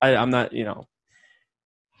 I'm not,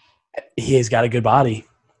 he has got a good body.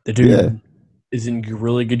 The dude is in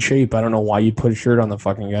really good shape. I don't know why you put a shirt on the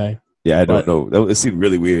fucking guy. Yeah, I don't know. It seemed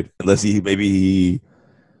really weird. Unless maybe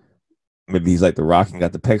he's like The Rock and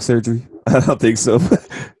got the pec surgery. I don't think so.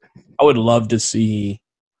 I would love to see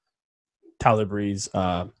Tyler Breeze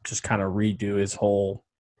just kind of redo his whole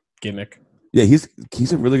gimmick. Yeah, he's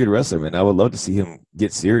a really good wrestler, man. I would love to see him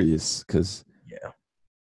get serious because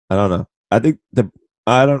I don't know. I think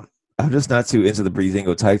I'm just not too into the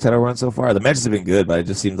Breezango tag title run so far. The matches have been good, but it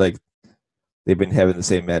just seems like they've been having the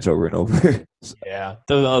same match over and over. Yeah,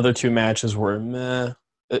 the other two matches were meh.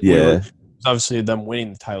 Obviously, them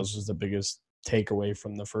winning the titles was the biggest takeaway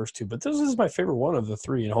from the first two, but this is my favorite one of the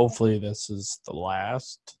three, and hopefully this is the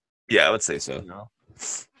last. Yeah, I would say so.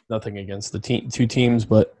 Nothing against the two teams,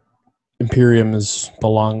 but Imperium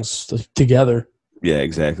belongs together. Yeah,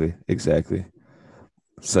 exactly.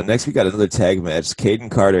 So next we got another tag match.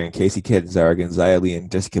 Caden Carter and Casey Catanzaro against Xia Li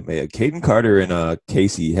and Jessica Maya. Caden Carter and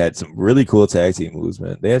Casey had some really cool tag team moves,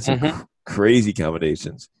 man. They had some crazy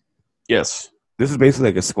combinations. Yes. This is basically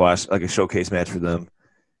like a squash, like a showcase match for them,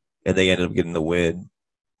 and they ended up getting the win.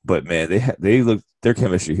 But man, their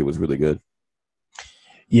chemistry here was really good.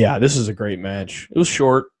 Yeah, this is a great match. It was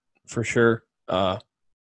short for sure. Caden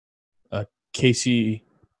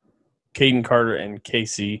Carter and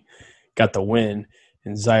Casey got the win,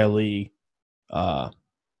 and Xia Li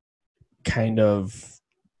kind of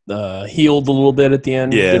healed a little bit at the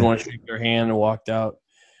end. Yeah. Didn't want to shake their hand and walked out.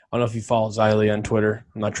 I don't know if you follow Xia Li on Twitter.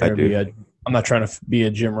 I'm not trying to be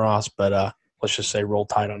a Jim Ross, but let's just say roll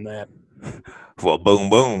tide on that. Well, boom,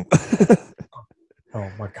 boom. Oh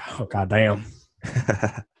my god! Oh, god damn.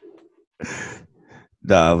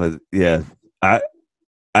 Nah, but yeah, I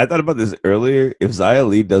thought about this earlier. If Xia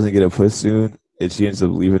Li doesn't get a push soon and she ends up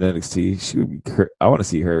leaving NXT, she would be. I want to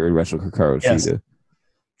see her wrestle Hikaru Shida.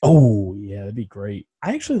 Oh yeah, that'd be great.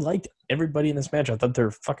 I actually liked everybody in this match. I thought they're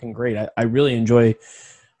fucking great. I really enjoy.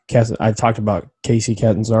 I talked about Casey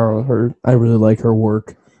Catanzaro. I really like her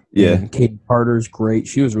work. Yeah, and Kate Carter's great.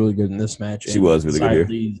 She was really good in this match. She was really good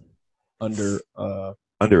here.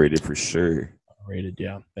 Underrated for sure. Underrated,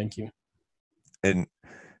 yeah. Thank you. And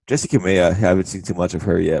Jessica Maya, I haven't seen too much of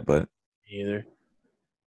her yet, but either.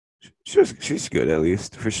 She's good at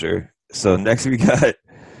least for sure. So next we got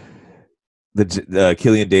the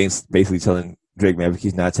Killian Dane's basically telling Drake Maverick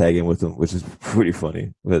he's not tagging with him, which is pretty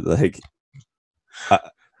funny. But like, I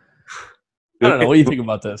don't know. What do you think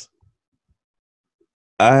about this?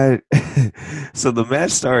 So the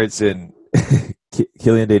match starts and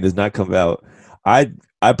Killian Dane does not come out. I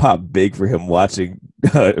popped big for him watching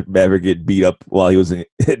Maverick get beat up while he was he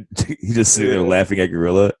just sitting there laughing at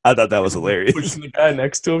Gorilla. I thought that was hilarious. Pushing the guy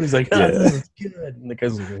next to him, he's like, Yeah. That's good. And the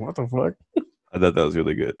guy's like, what the fuck? I thought that was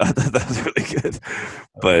really good.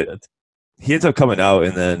 But he ends up coming out,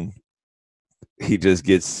 and then he just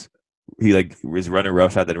is running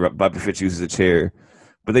roughshod. Then Bobby Fitch uses a chair,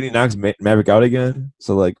 but then he knocks Maverick out again.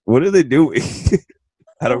 So like, what are they doing?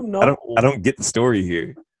 I don't get the story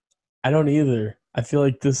here. I don't either. I feel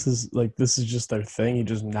like this is just their thing. He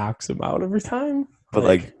just knocks him out every time. But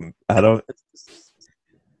like I don't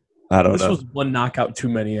know. This was one knockout too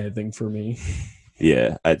many, I think, for me.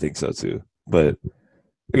 Yeah, I think so too. But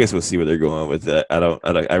I guess we'll see where they're going with that.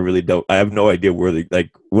 I really don't. I have no idea where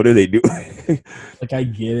what are they doing? Like, I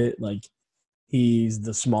get it. Like,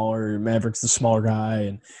 Maverick's the smaller guy,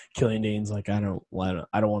 and Killian Dane's like, I don't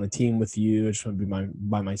want to team with you. I just want to be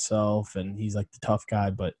by myself. And he's like the tough guy,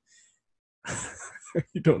 but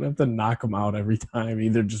you don't have to knock him out every time.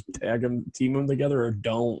 Either just tag him, team them together, or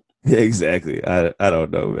don't. Yeah, exactly. I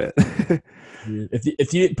don't know, man.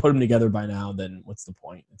 If you didn't put them together by now, then what's the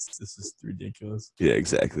point? This is ridiculous. Yeah,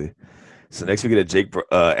 exactly. So next we get a Jake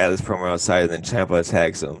Atlas promo outside, and then Ciampa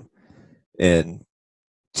attacks him, and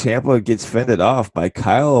Ciampa gets fended off by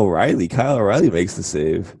Kyle O'Reilly. Kyle O'Reilly makes the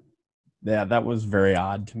save. Yeah, that was very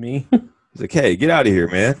odd to me. He's like, "Hey, get out of here,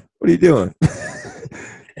 man! What are you doing?"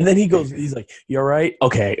 And then he's like, "You all right?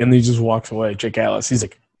 Okay." And he just walks away. Jake Atlas, he's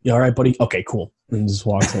like, "You all right, buddy? Okay, cool." And just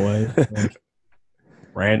walks away. Like,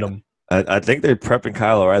 random. I think they're prepping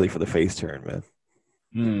Kyle O'Reilly for the face turn,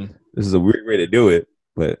 man. This is a weird way to do it,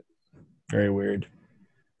 but very weird.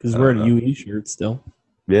 Because we're wearing a UE shirt still.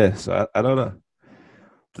 Yeah, so I don't know.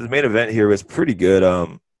 The main event here was pretty good.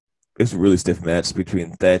 It's a really stiff match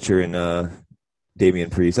between Thatcher and Damian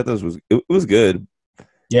Priest. I thought it was good.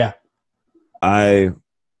 Yeah. I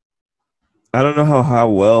don't know how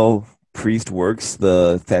well Priest works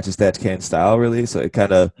the Thatcher Thatch Can style, really. So it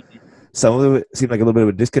kind of, some of it seemed like a little bit of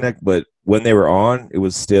a disconnect, but when they were on, it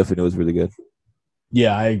was stiff and it was really good.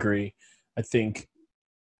 Yeah, I agree. I think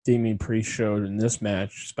Damian Priest showed in this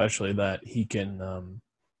match, especially, that he can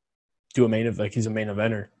do a main event. Like, he's a main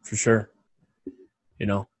eventer for sure. You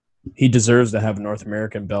know, he deserves to have a North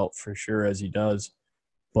American belt for sure, as he does,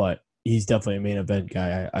 but he's definitely a main event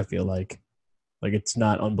guy. I feel like it's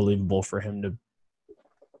not unbelievable for him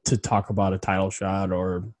to talk about a title shot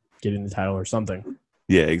or getting the title or something.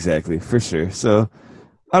 Yeah, exactly, for sure. So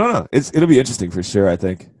I don't know. It'll be interesting for sure. I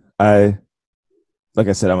think like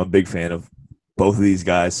I said, I'm a big fan of both of these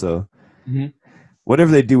guys. So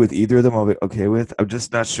whatever they do with either of them, I'll be okay with. I'm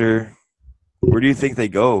just not sure. Where do you think they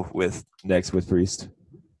go with next with Priest?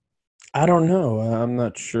 I don't know. I'm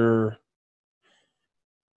not sure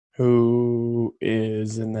who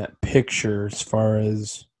is in that picture as far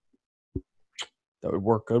as that would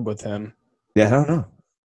work good with him. Yeah, I don't know.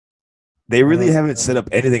 They really haven't set up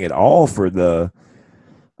anything at all for the.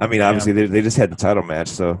 I mean, obviously they just had the title match,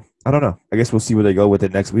 so I don't know. I guess we'll see where they go with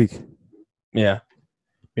it next week. Yeah,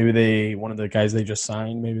 maybe one of the guys they just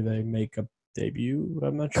signed. Maybe they make a debut.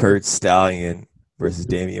 I'm not sure. Kurt Stallion versus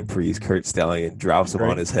Damian Priest. Kurt Stallion drops him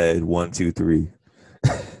on his head. 1, 2, 3.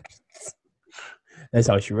 That's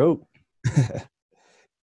how she wrote.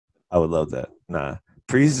 I would love that. Nah,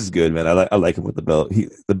 Priest is good, man. I like him with the belt.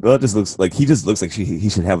 The belt just looks like he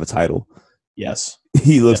should have a title. Yes,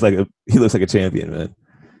 he looks like a champion, man.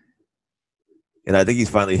 And I think he's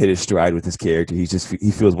finally hit his stride with his character. He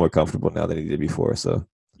feels more comfortable now than he did before. So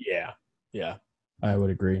yeah, I would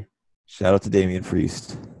agree. Shout out to Damian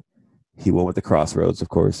Priest. He won with the Crossroads, of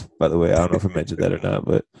course. By the way, I don't know if I mentioned that or not,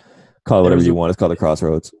 but call it whatever you want. It's called the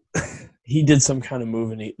Crossroads. He did some kind of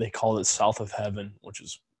move, and they called it South of Heaven, which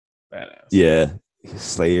is badass. Yeah,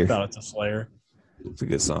 Slayer. Shout out to Slayer. It's a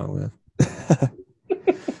good song, man.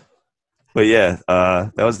 But yeah,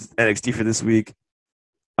 that was NXT for this week.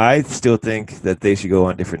 I still think that they should go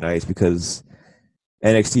on different nights because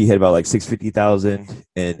NXT hit about like 650,000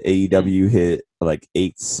 and AEW hit like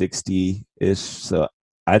 860-ish. So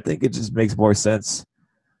I think it just makes more sense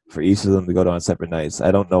for each of them to go on separate nights.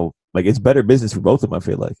 I don't know. Like, it's better business for both of them, I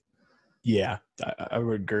feel like. Yeah, I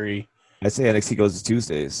would agree. I say NXT goes to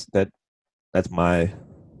Tuesdays. That's my...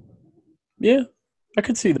 Yeah, I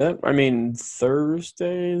could see that. I mean,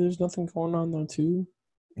 Thursday, there's nothing going on though, too.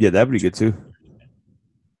 Yeah, that'd be good, too.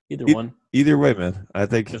 Either one. Either way, man. I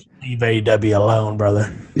think... Just leave AEW alone,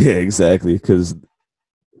 brother. Yeah, exactly. Because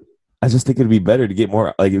I just think it'd be better to get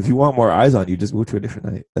more. Like, if you want more eyes on you, just move to a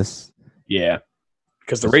different night. Because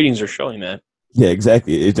the ratings are showing that. Yeah,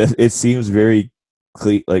 exactly. It seems very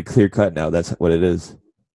clear cut now. That's what it is.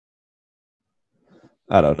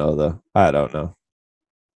 I don't know though. I don't know.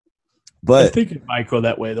 But I think it might go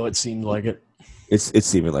that way though. It seemed like it. It's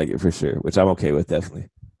seeming like it for sure, which I'm okay with, definitely.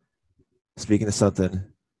 Speaking of something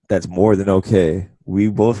that's more than okay, we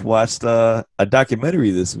both watched a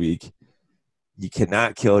documentary this week. You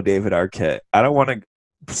Cannot Kill David Arquette. I don't want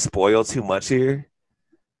to spoil too much here.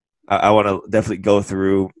 I want to definitely go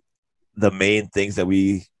through the main things that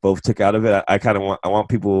we both took out of it. I want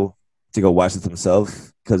people to go watch it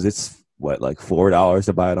themselves because it's like $4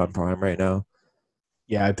 to buy it on Prime right now.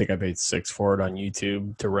 Yeah, I think I paid $6 for it on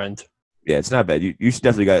YouTube to rent. Yeah, it's not bad. You should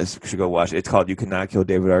definitely guys should go watch it. It's called You Cannot Kill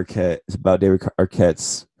David Arquette. It's about David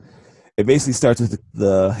Arquette's. It basically starts with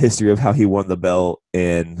the history of how he won the belt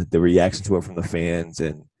and the reaction to it from the fans.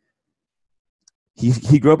 And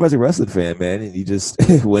he grew up as a wrestling fan, man. And he just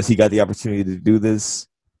once he got the opportunity to do this,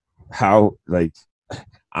 I'm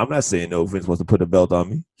not saying no Vince wants to put a belt on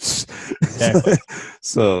me. Exactly.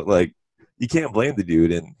 So you can't blame the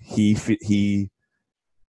dude. And he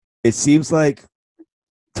it seems like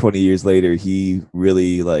 20 years later, he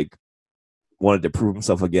really wanted to prove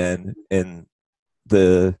himself again. And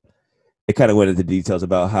it kind of went into details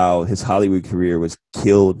about how his Hollywood career was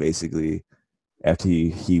killed basically after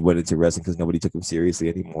he went into wrestling because nobody took him seriously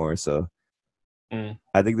anymore. So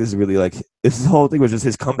I think this is really this whole thing was just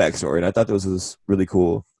his comeback story. And I thought this was really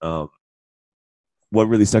cool. What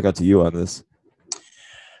really stuck out to you on this?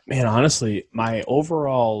 Man, honestly, my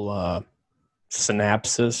overall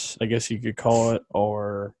synopsis, I guess you could call it,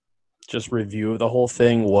 or just review of the whole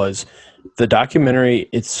thing was the documentary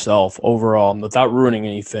itself overall, without ruining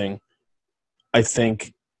anything, I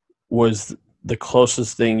think was the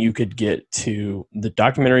closest thing you could get to the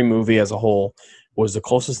documentary movie as a whole was the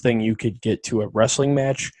closest thing you could get to a wrestling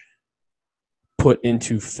match put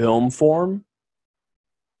into film form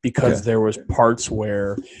because there was parts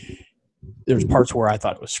where I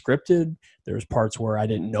thought it was scripted. There was parts where I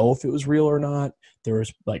didn't know if it was real or not. There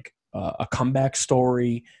was a comeback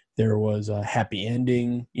story. There was a happy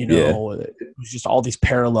ending. It was just all these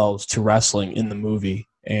parallels to wrestling in the movie.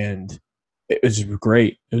 And it was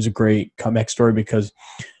great. It was a great comeback story because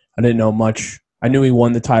I didn't know much. I knew he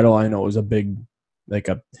won the title. I know it was a big,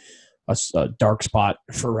 a dark spot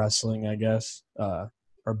for wrestling, I guess.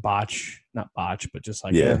 Or botch, not botch, but just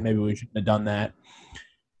maybe we shouldn't have done that.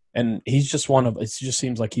 And he's just it just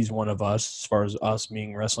seems like he's one of us as far as us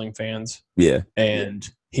being wrestling fans. Yeah. And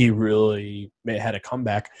he really had a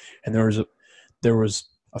comeback. And there was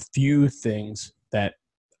a few things that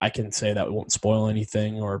I can say that won't spoil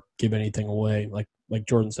anything or give anything away. Like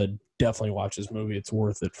Jordan said, definitely watch this movie. It's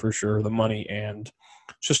worth it for sure. The money, and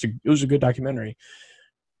it was a good documentary.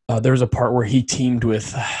 There was a part where he teamed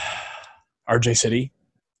with RJ City.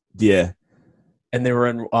 Yeah. And they were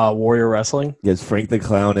in Warrior Wrestling. Yes, Frank the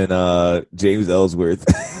Clown and James Ellsworth.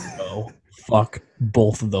 Oh, fuck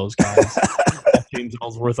both of those guys. James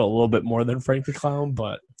Ellsworth a little bit more than Frank the Clown,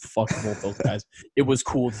 but fuck both those guys. It was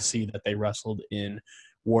cool to see that they wrestled in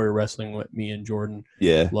Warrior Wrestling with me and Jordan.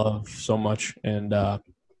 Yeah. Love so much. And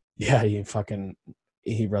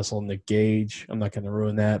he wrestled in the Gage. I'm not going to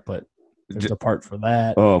ruin that, but there's a part for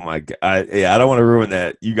that. Oh my God. I don't want to ruin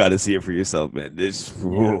that. You got to see it for yourself, man.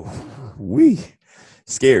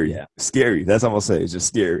 Scary. Yeah. Scary. That's all I'll say. It's just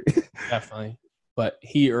scary. Definitely. But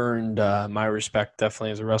he earned my respect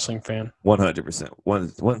definitely as a wrestling fan. 100%.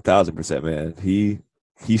 1,000%, man.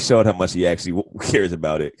 He showed how much he actually cares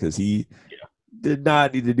about it because he did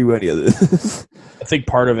not need to do any of this. I think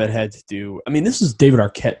part of it had to do – I mean, this is David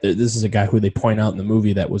Arquette. This is a guy who they point out in the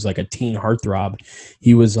movie that was like a teen heartthrob.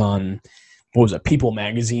 He was on – what was it, People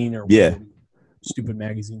Magazine or stupid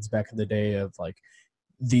magazines back in the day of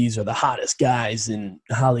these are the hottest guys in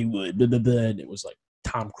Hollywood. Blah, blah, blah. And it was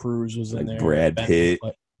Tom Cruise was in there. Brad Pitt.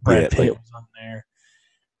 Brad Pitt was on there.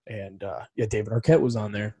 And, David Arquette was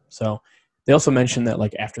on there. So they also mentioned that,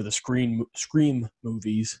 after the Scream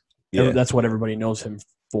movies, that's what everybody knows him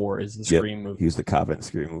for is the Scream movie. He was the cop in the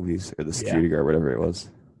Scream movies or the security guard, whatever it was.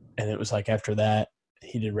 And it was after that,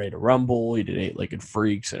 he did Ready to Rumble. He did Eight-Legged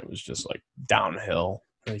Freaks, and it was just, downhill.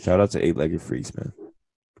 Shout out to Eight-Legged Freaks, man.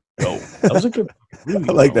 Oh, that was a good movie.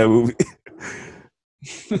 I like that movie.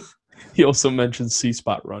 He also mentioned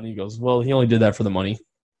C-Spot Run. He goes, well, he only did that for the money.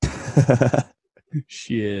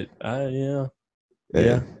 Shit. Yeah,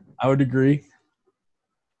 I would agree.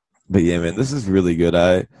 But yeah, man, this is really good.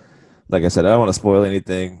 Like I said, I don't want to spoil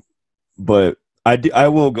anything, but I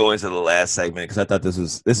will go into the last segment because I thought this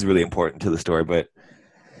is really important to the story. But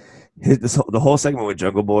The whole segment with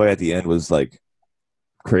Jungle Boy at the end was like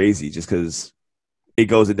crazy, just because it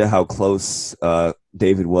goes into how close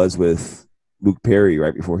David was with Luke Perry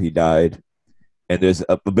right before he died, and there's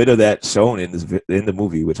a bit of that shown in the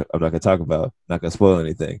movie, which I'm not gonna talk about, not gonna spoil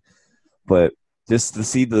anything, but just to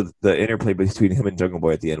see the interplay between him and Jungle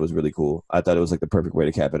Boy at the end was really cool. I thought it was like the perfect way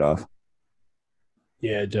to cap it off.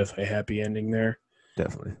 Yeah, definitely a happy ending there.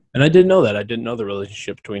 Definitely. And I didn't know that. I didn't know the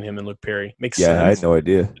relationship between him and Luke Perry. Makes sense. Yeah, I had no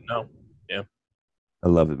idea. No. Yeah. I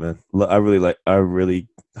love it, man. I really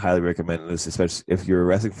highly recommend this, especially if you're a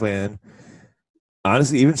wrestling fan.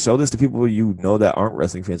 Honestly, even show this to people you know that aren't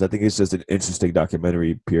wrestling fans. I think it's just an interesting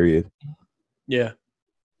documentary, period. Yeah.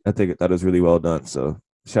 I think that was really well done. So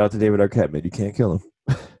shout out to David Arquette, man. You can't kill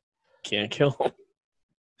him. Can't kill him.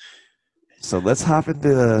 So let's hop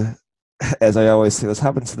into, as I always say, let's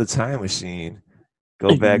hop into the time machine.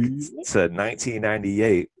 Go back to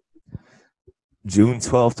 1998, June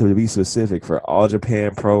 12th to be specific, for All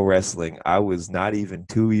Japan Pro Wrestling. I was not even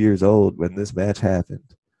 2 years old when this match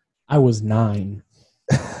happened. I was 9.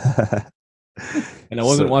 And I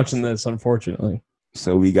wasn't watching this, unfortunately.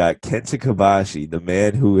 So we got Kenta Kobashi, the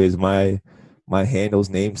man who is my handle's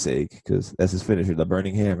namesake, because that's his finisher, the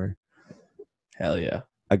Burning Hammer. Hell yeah.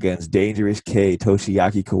 Against Dangerous K,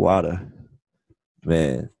 Toshiaki Kawada.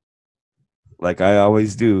 Man, like I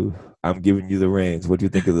always do, I'm giving you the reins. What do you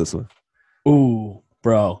think of this one? Ooh,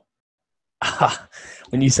 bro.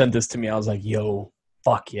 When you sent this to me, I was like, yo,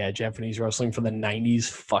 fuck yeah, Japanese wrestling for the 90s,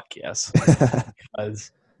 fuck yes.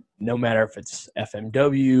 Because no matter if it's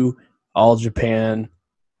FMW, All Japan,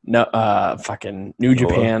 no, fucking New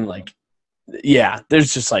Japan, like, yeah,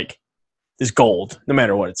 there's just like, there's gold. No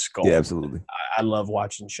matter what, it's gold. Yeah, absolutely. I love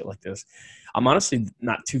watching shit like this. I'm honestly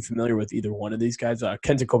not too familiar with either one of these guys.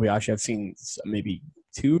 Kenta Kobayashi, I've seen maybe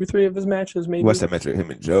 2 or 3 of his matches, maybe. Watched that match with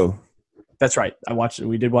him and Joe. That's right. I watched it.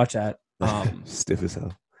 We did watch that. Stiff as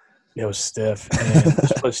hell. It was stiff. And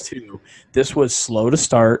this was too. This was slow to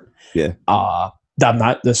start. Yeah.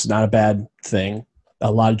 This is not a bad thing.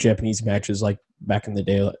 A lot of Japanese matches, like back in the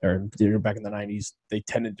day, or back in the 90s, they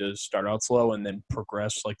tended to start out slow and then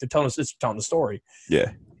progress. Like it's telling the story.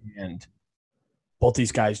 Yeah. And both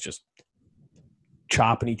these guys just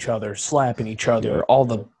chopping each other, slapping each other, Yeah. all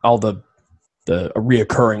the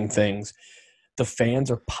reoccurring things. The fans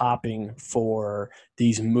are popping for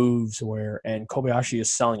these moves and Kobayashi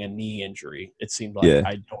is selling a knee injury. It seemed like. Yeah.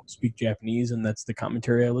 I don't speak Japanese, and that's the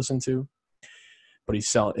commentary I listen to. But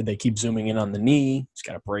they keep zooming in on the knee. He's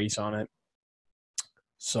got a brace on it.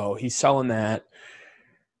 So he's selling that.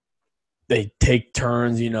 They take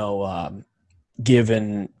turns,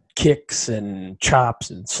 giving kicks and chops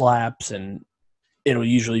and slaps, and it'll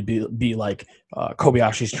usually be like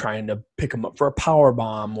Kobayashi's trying to pick him up for a power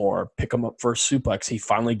bomb or pick him up for a suplex. He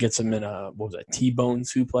finally gets him in a T-bone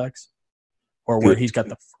suplex, or where he's got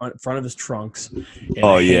the front of his trunks.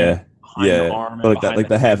 Oh yeah, yeah, like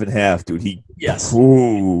the half and half, dude. He puts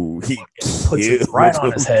it right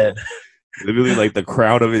on his head. Literally, like the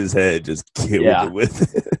crown of his head just killed it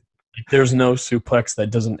with it. There's no suplex that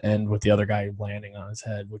doesn't end with the other guy landing on his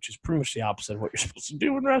head, which is pretty much the opposite of what you're supposed to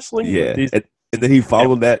do in wrestling. Yeah, and then he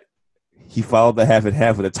followed that. He followed the half and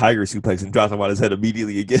half with a tiger suplex and dropped him on his head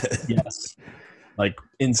immediately again. Yes, like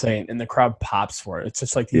insane, and the crowd pops for it. It's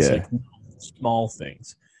just like these like small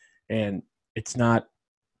things, and it's not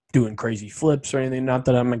doing crazy flips or anything. Not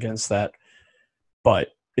that I'm against that, but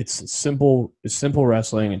it's simple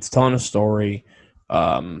wrestling. It's telling a story.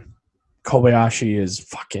 Kobayashi is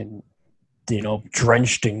fucking,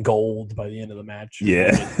 drenched in gold by the end of the match.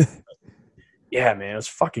 Yeah. Yeah, man, it was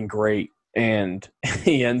fucking great. And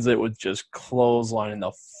he ends it with just clotheslining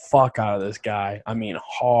the fuck out of this guy. I mean,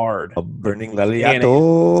 hard. A burning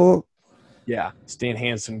laliato. Yeah, Stan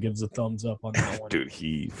Hansen gives a thumbs up on that one. Dude,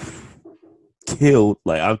 he killed.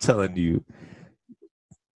 Like, I'm telling you,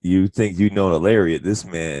 you think you know the lariat. This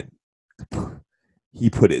man, he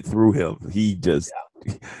put it through him. He just,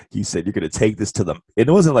 he said, you're going to take this to the, it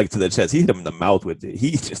wasn't like to the chest. He hit him in the mouth with it.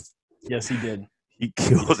 He just. Yes, he did. He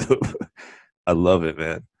killed him. I love it,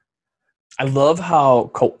 man. I love how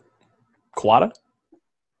Kawada?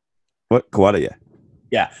 What? Kawada, yeah.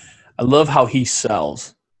 Yeah. I love how he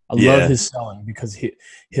sells. I love his selling because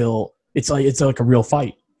he'll it's like a real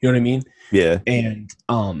fight. You know what I mean? Yeah. And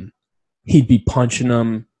he'd be punching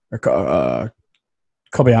him, or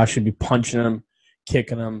Kobayashi would be punching him,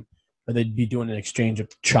 kicking him, or they'd be doing an exchange of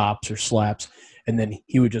chops or slaps, and then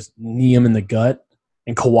he would just knee him in the gut,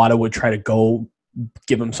 and Kawada would try to go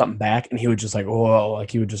give him something back, and he would just like, whoa,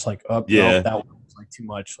 like he would just like, oh, no, that was like too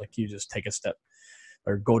much. Like you just take a step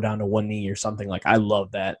or go down to one knee or something. Like I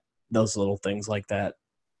love that, those little things like that.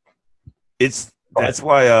 It's That's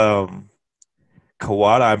why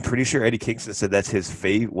Kawada, I'm pretty sure Eddie Kingston said that's his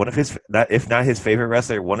favorite, one of his, if not his favorite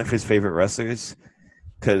wrestler, one of his favorite wrestlers.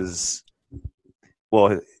 Because,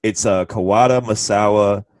 well, it's Kawada,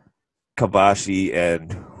 Masawa, Kabashi,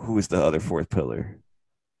 and who is the other fourth pillar?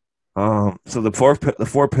 So the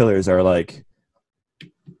four pillars are like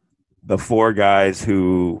the four guys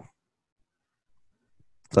who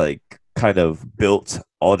like kind of built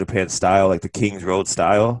All Japan style, like the King's Road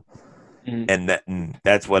style, and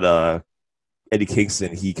that's what Eddie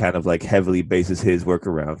Kingston, he kind of like heavily bases his work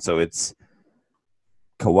around. So it's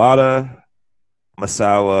Kawada,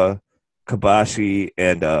 Masawa, Kabashi,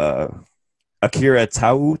 and Akira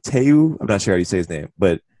Teu. I'm not sure how you say his name,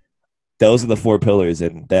 but those are the four pillars,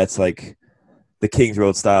 and that's like the King's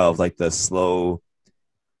Road style of like the slow,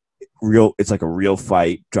 real. It's like a real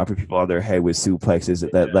fight, dropping people on their head with suplexes.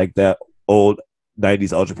 That like that old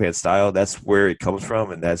 '90s All Japan style. That's where it comes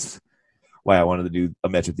from, and that's why I wanted to do a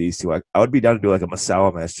match with these two. I would be down to do like a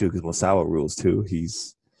Masawa match too, because Masawa rules too.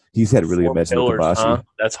 He's had really a match with Kabashi. Huh?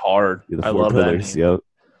 That's hard. Yeah, I love pillars, that. Yep.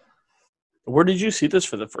 Where did you see this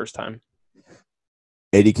for the first time?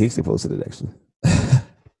 Eddie Kingston posted it actually.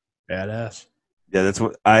 Badass. Yeah, that's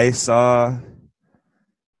what I saw.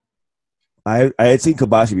 I had seen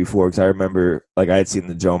Kabashi before because I remember like I had seen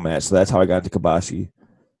the Joe match, so that's how I got into Kabashi.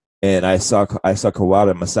 And I saw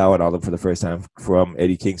Kawada and Masawa and all them for the first time from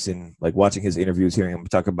Eddie Kingston, like watching his interviews, hearing him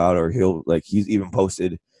talk about it, or he's even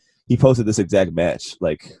posted this exact match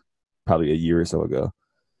like probably a year or so ago.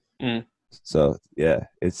 So yeah,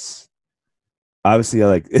 it's obviously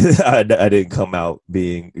I didn't come out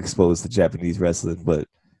being exposed to Japanese wrestling, but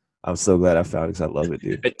I'm so glad I found it because I love it,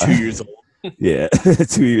 dude. At 2 years old. Yeah,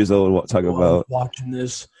 2 years old talking about watching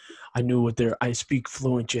this. I knew I speak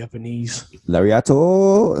fluent Japanese.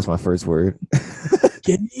 Lariato. That's my first word.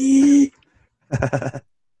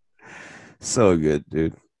 So good,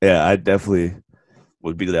 dude. Yeah, I definitely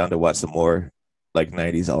would be down to watch some more like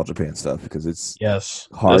 90s All Japan stuff because it's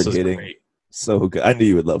hard hitting. Great. So good. I knew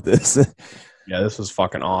you would love this. Yeah, this was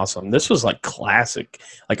fucking awesome. This was like classic.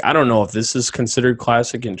 Like, I don't know if this is considered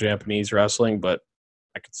classic in Japanese wrestling, but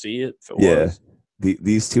I could see it if it was.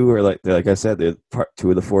 These two are like I said, they're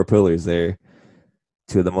two of the four pillars. They're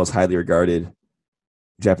two of the most highly regarded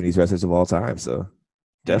Japanese wrestlers of all time. So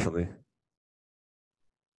definitely.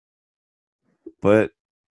 But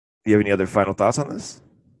do you have any other final thoughts on this?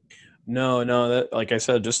 No. That, like I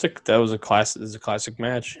said, that was a classic. This is a classic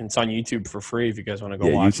match. It's on YouTube for free if you guys want to go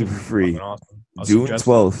watch YouTube it. For free. Awesome.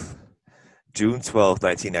 June 12th,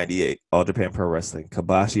 1998. All Japan Pro Wrestling.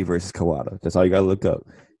 Kabashi versus Kawada. That's all you gotta look up,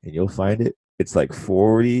 and you'll find it. It's like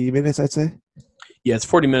 40 minutes, I'd say. Yeah, it's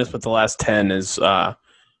 40 minutes, but the last 10 is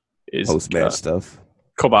post-match stuff.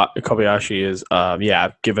 Kobayashi is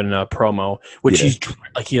giving a promo, which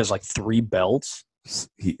he has like 3 belts.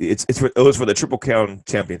 It was for the Triple Crown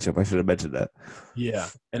Championship. I should have mentioned that. Yeah,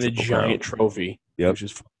 and a giant trophy. Yep, which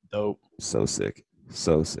is dope. So sick,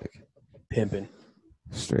 Pimping.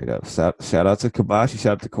 Straight up. Shout out to Kabashi.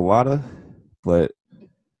 Shout out to Kawada. But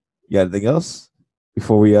you got anything else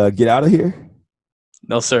before we get out of here?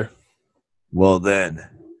 No, sir. Well, then,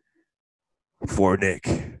 for Nick,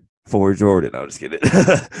 for Jordan, I'm just kidding.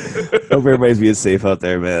 Hope everybody's being safe out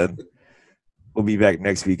there, man. We'll be back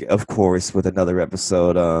next week, of course, with another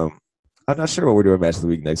episode. I'm not sure what we're doing match of the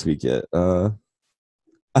week next week yet. I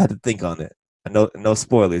had to think on it. No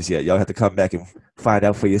spoilers yet. Y'all have to come back and find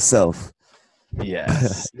out for yourself.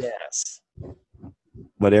 Yes.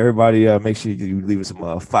 But everybody, make sure you leave us some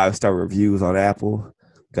 5-star reviews on Apple.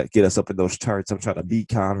 Got to get us up in those charts. I'm trying to beat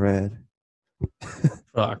Conrad.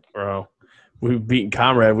 Fuck, bro. We've beaten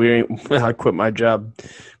Conrad. I quit my job.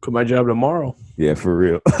 Quit my job tomorrow. Yeah, for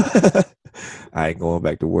real. I ain't going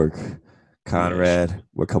back to work. Conrad,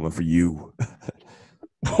 we're coming for you.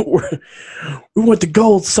 We want the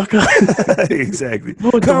gold, sucker. Exactly.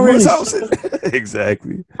 Conrad's house.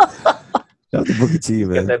 Exactly. Shout out to Booker T,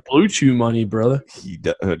 man. Got that Blue Chew money, brother.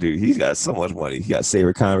 Dude, he's got so much money. He got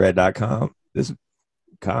SavorConrad.com. This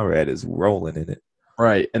Conrad is rolling in it.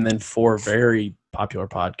 Right, and then 4 very popular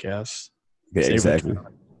podcasts. Yeah, exactly.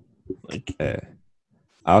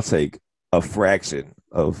 I'll take a fraction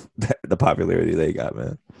of the popularity they got,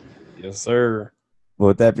 man. Yes, sir. Well,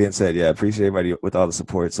 with that being said, appreciate everybody with all the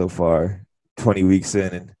support so far. 20 weeks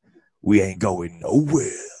in, and we ain't going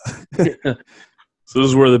nowhere. So this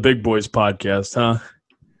is where the big boys podcast, huh?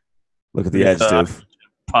 Look at the adjective.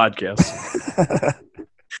 Podcast.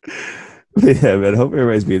 Yeah, man. Hope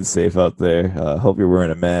everybody's being safe out there. Hope you're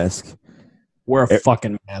wearing a mask. Wear a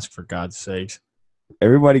fucking mask, for God's sakes.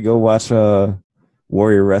 Everybody go watch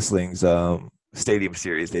Warrior Wrestling's Stadium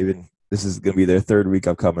Series. They've been This is gonna be their third week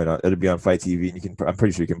I'm coming on. It'll be on Fight TV, and I'm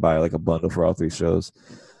pretty sure you can buy like a bundle for all 3 shows.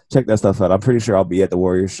 Check that stuff out. I'm pretty sure I'll be at the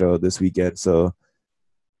Warriors show this weekend, so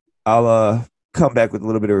I'll come back with a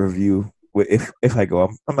little bit of review if I go.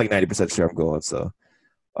 I'm like 90% sure I'm going, so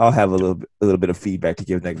I'll have a little bit of feedback to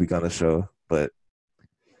give next week on the show. But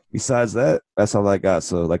besides that, that's all I got.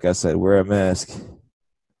 So like I said, wear a mask.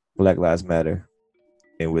 Black Lives Matter.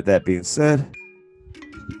 And with that being said,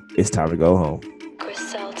 it's time to go home.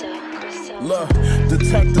 Look,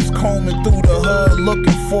 detectives combing through the hood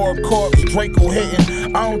looking for a corpse. Draco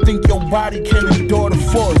hitting. I don't think your body can endure the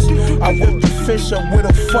force. I whipped the fish up with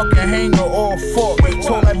a fucking hanger or a fork.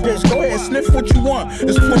 Told that bitch, go ahead, sniff what you want.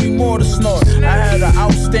 There's plenty more to snort. I had an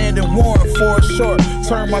outstanding warrant for a short.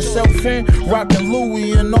 Turned myself in, rocking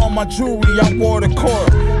Louis and all my jewelry. I wore the court.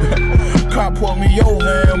 Cop pulled me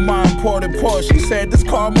over in my imported Porsche. She said this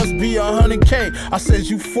car must be $100K. I said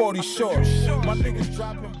you 40 short. My niggas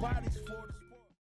dropping bodies.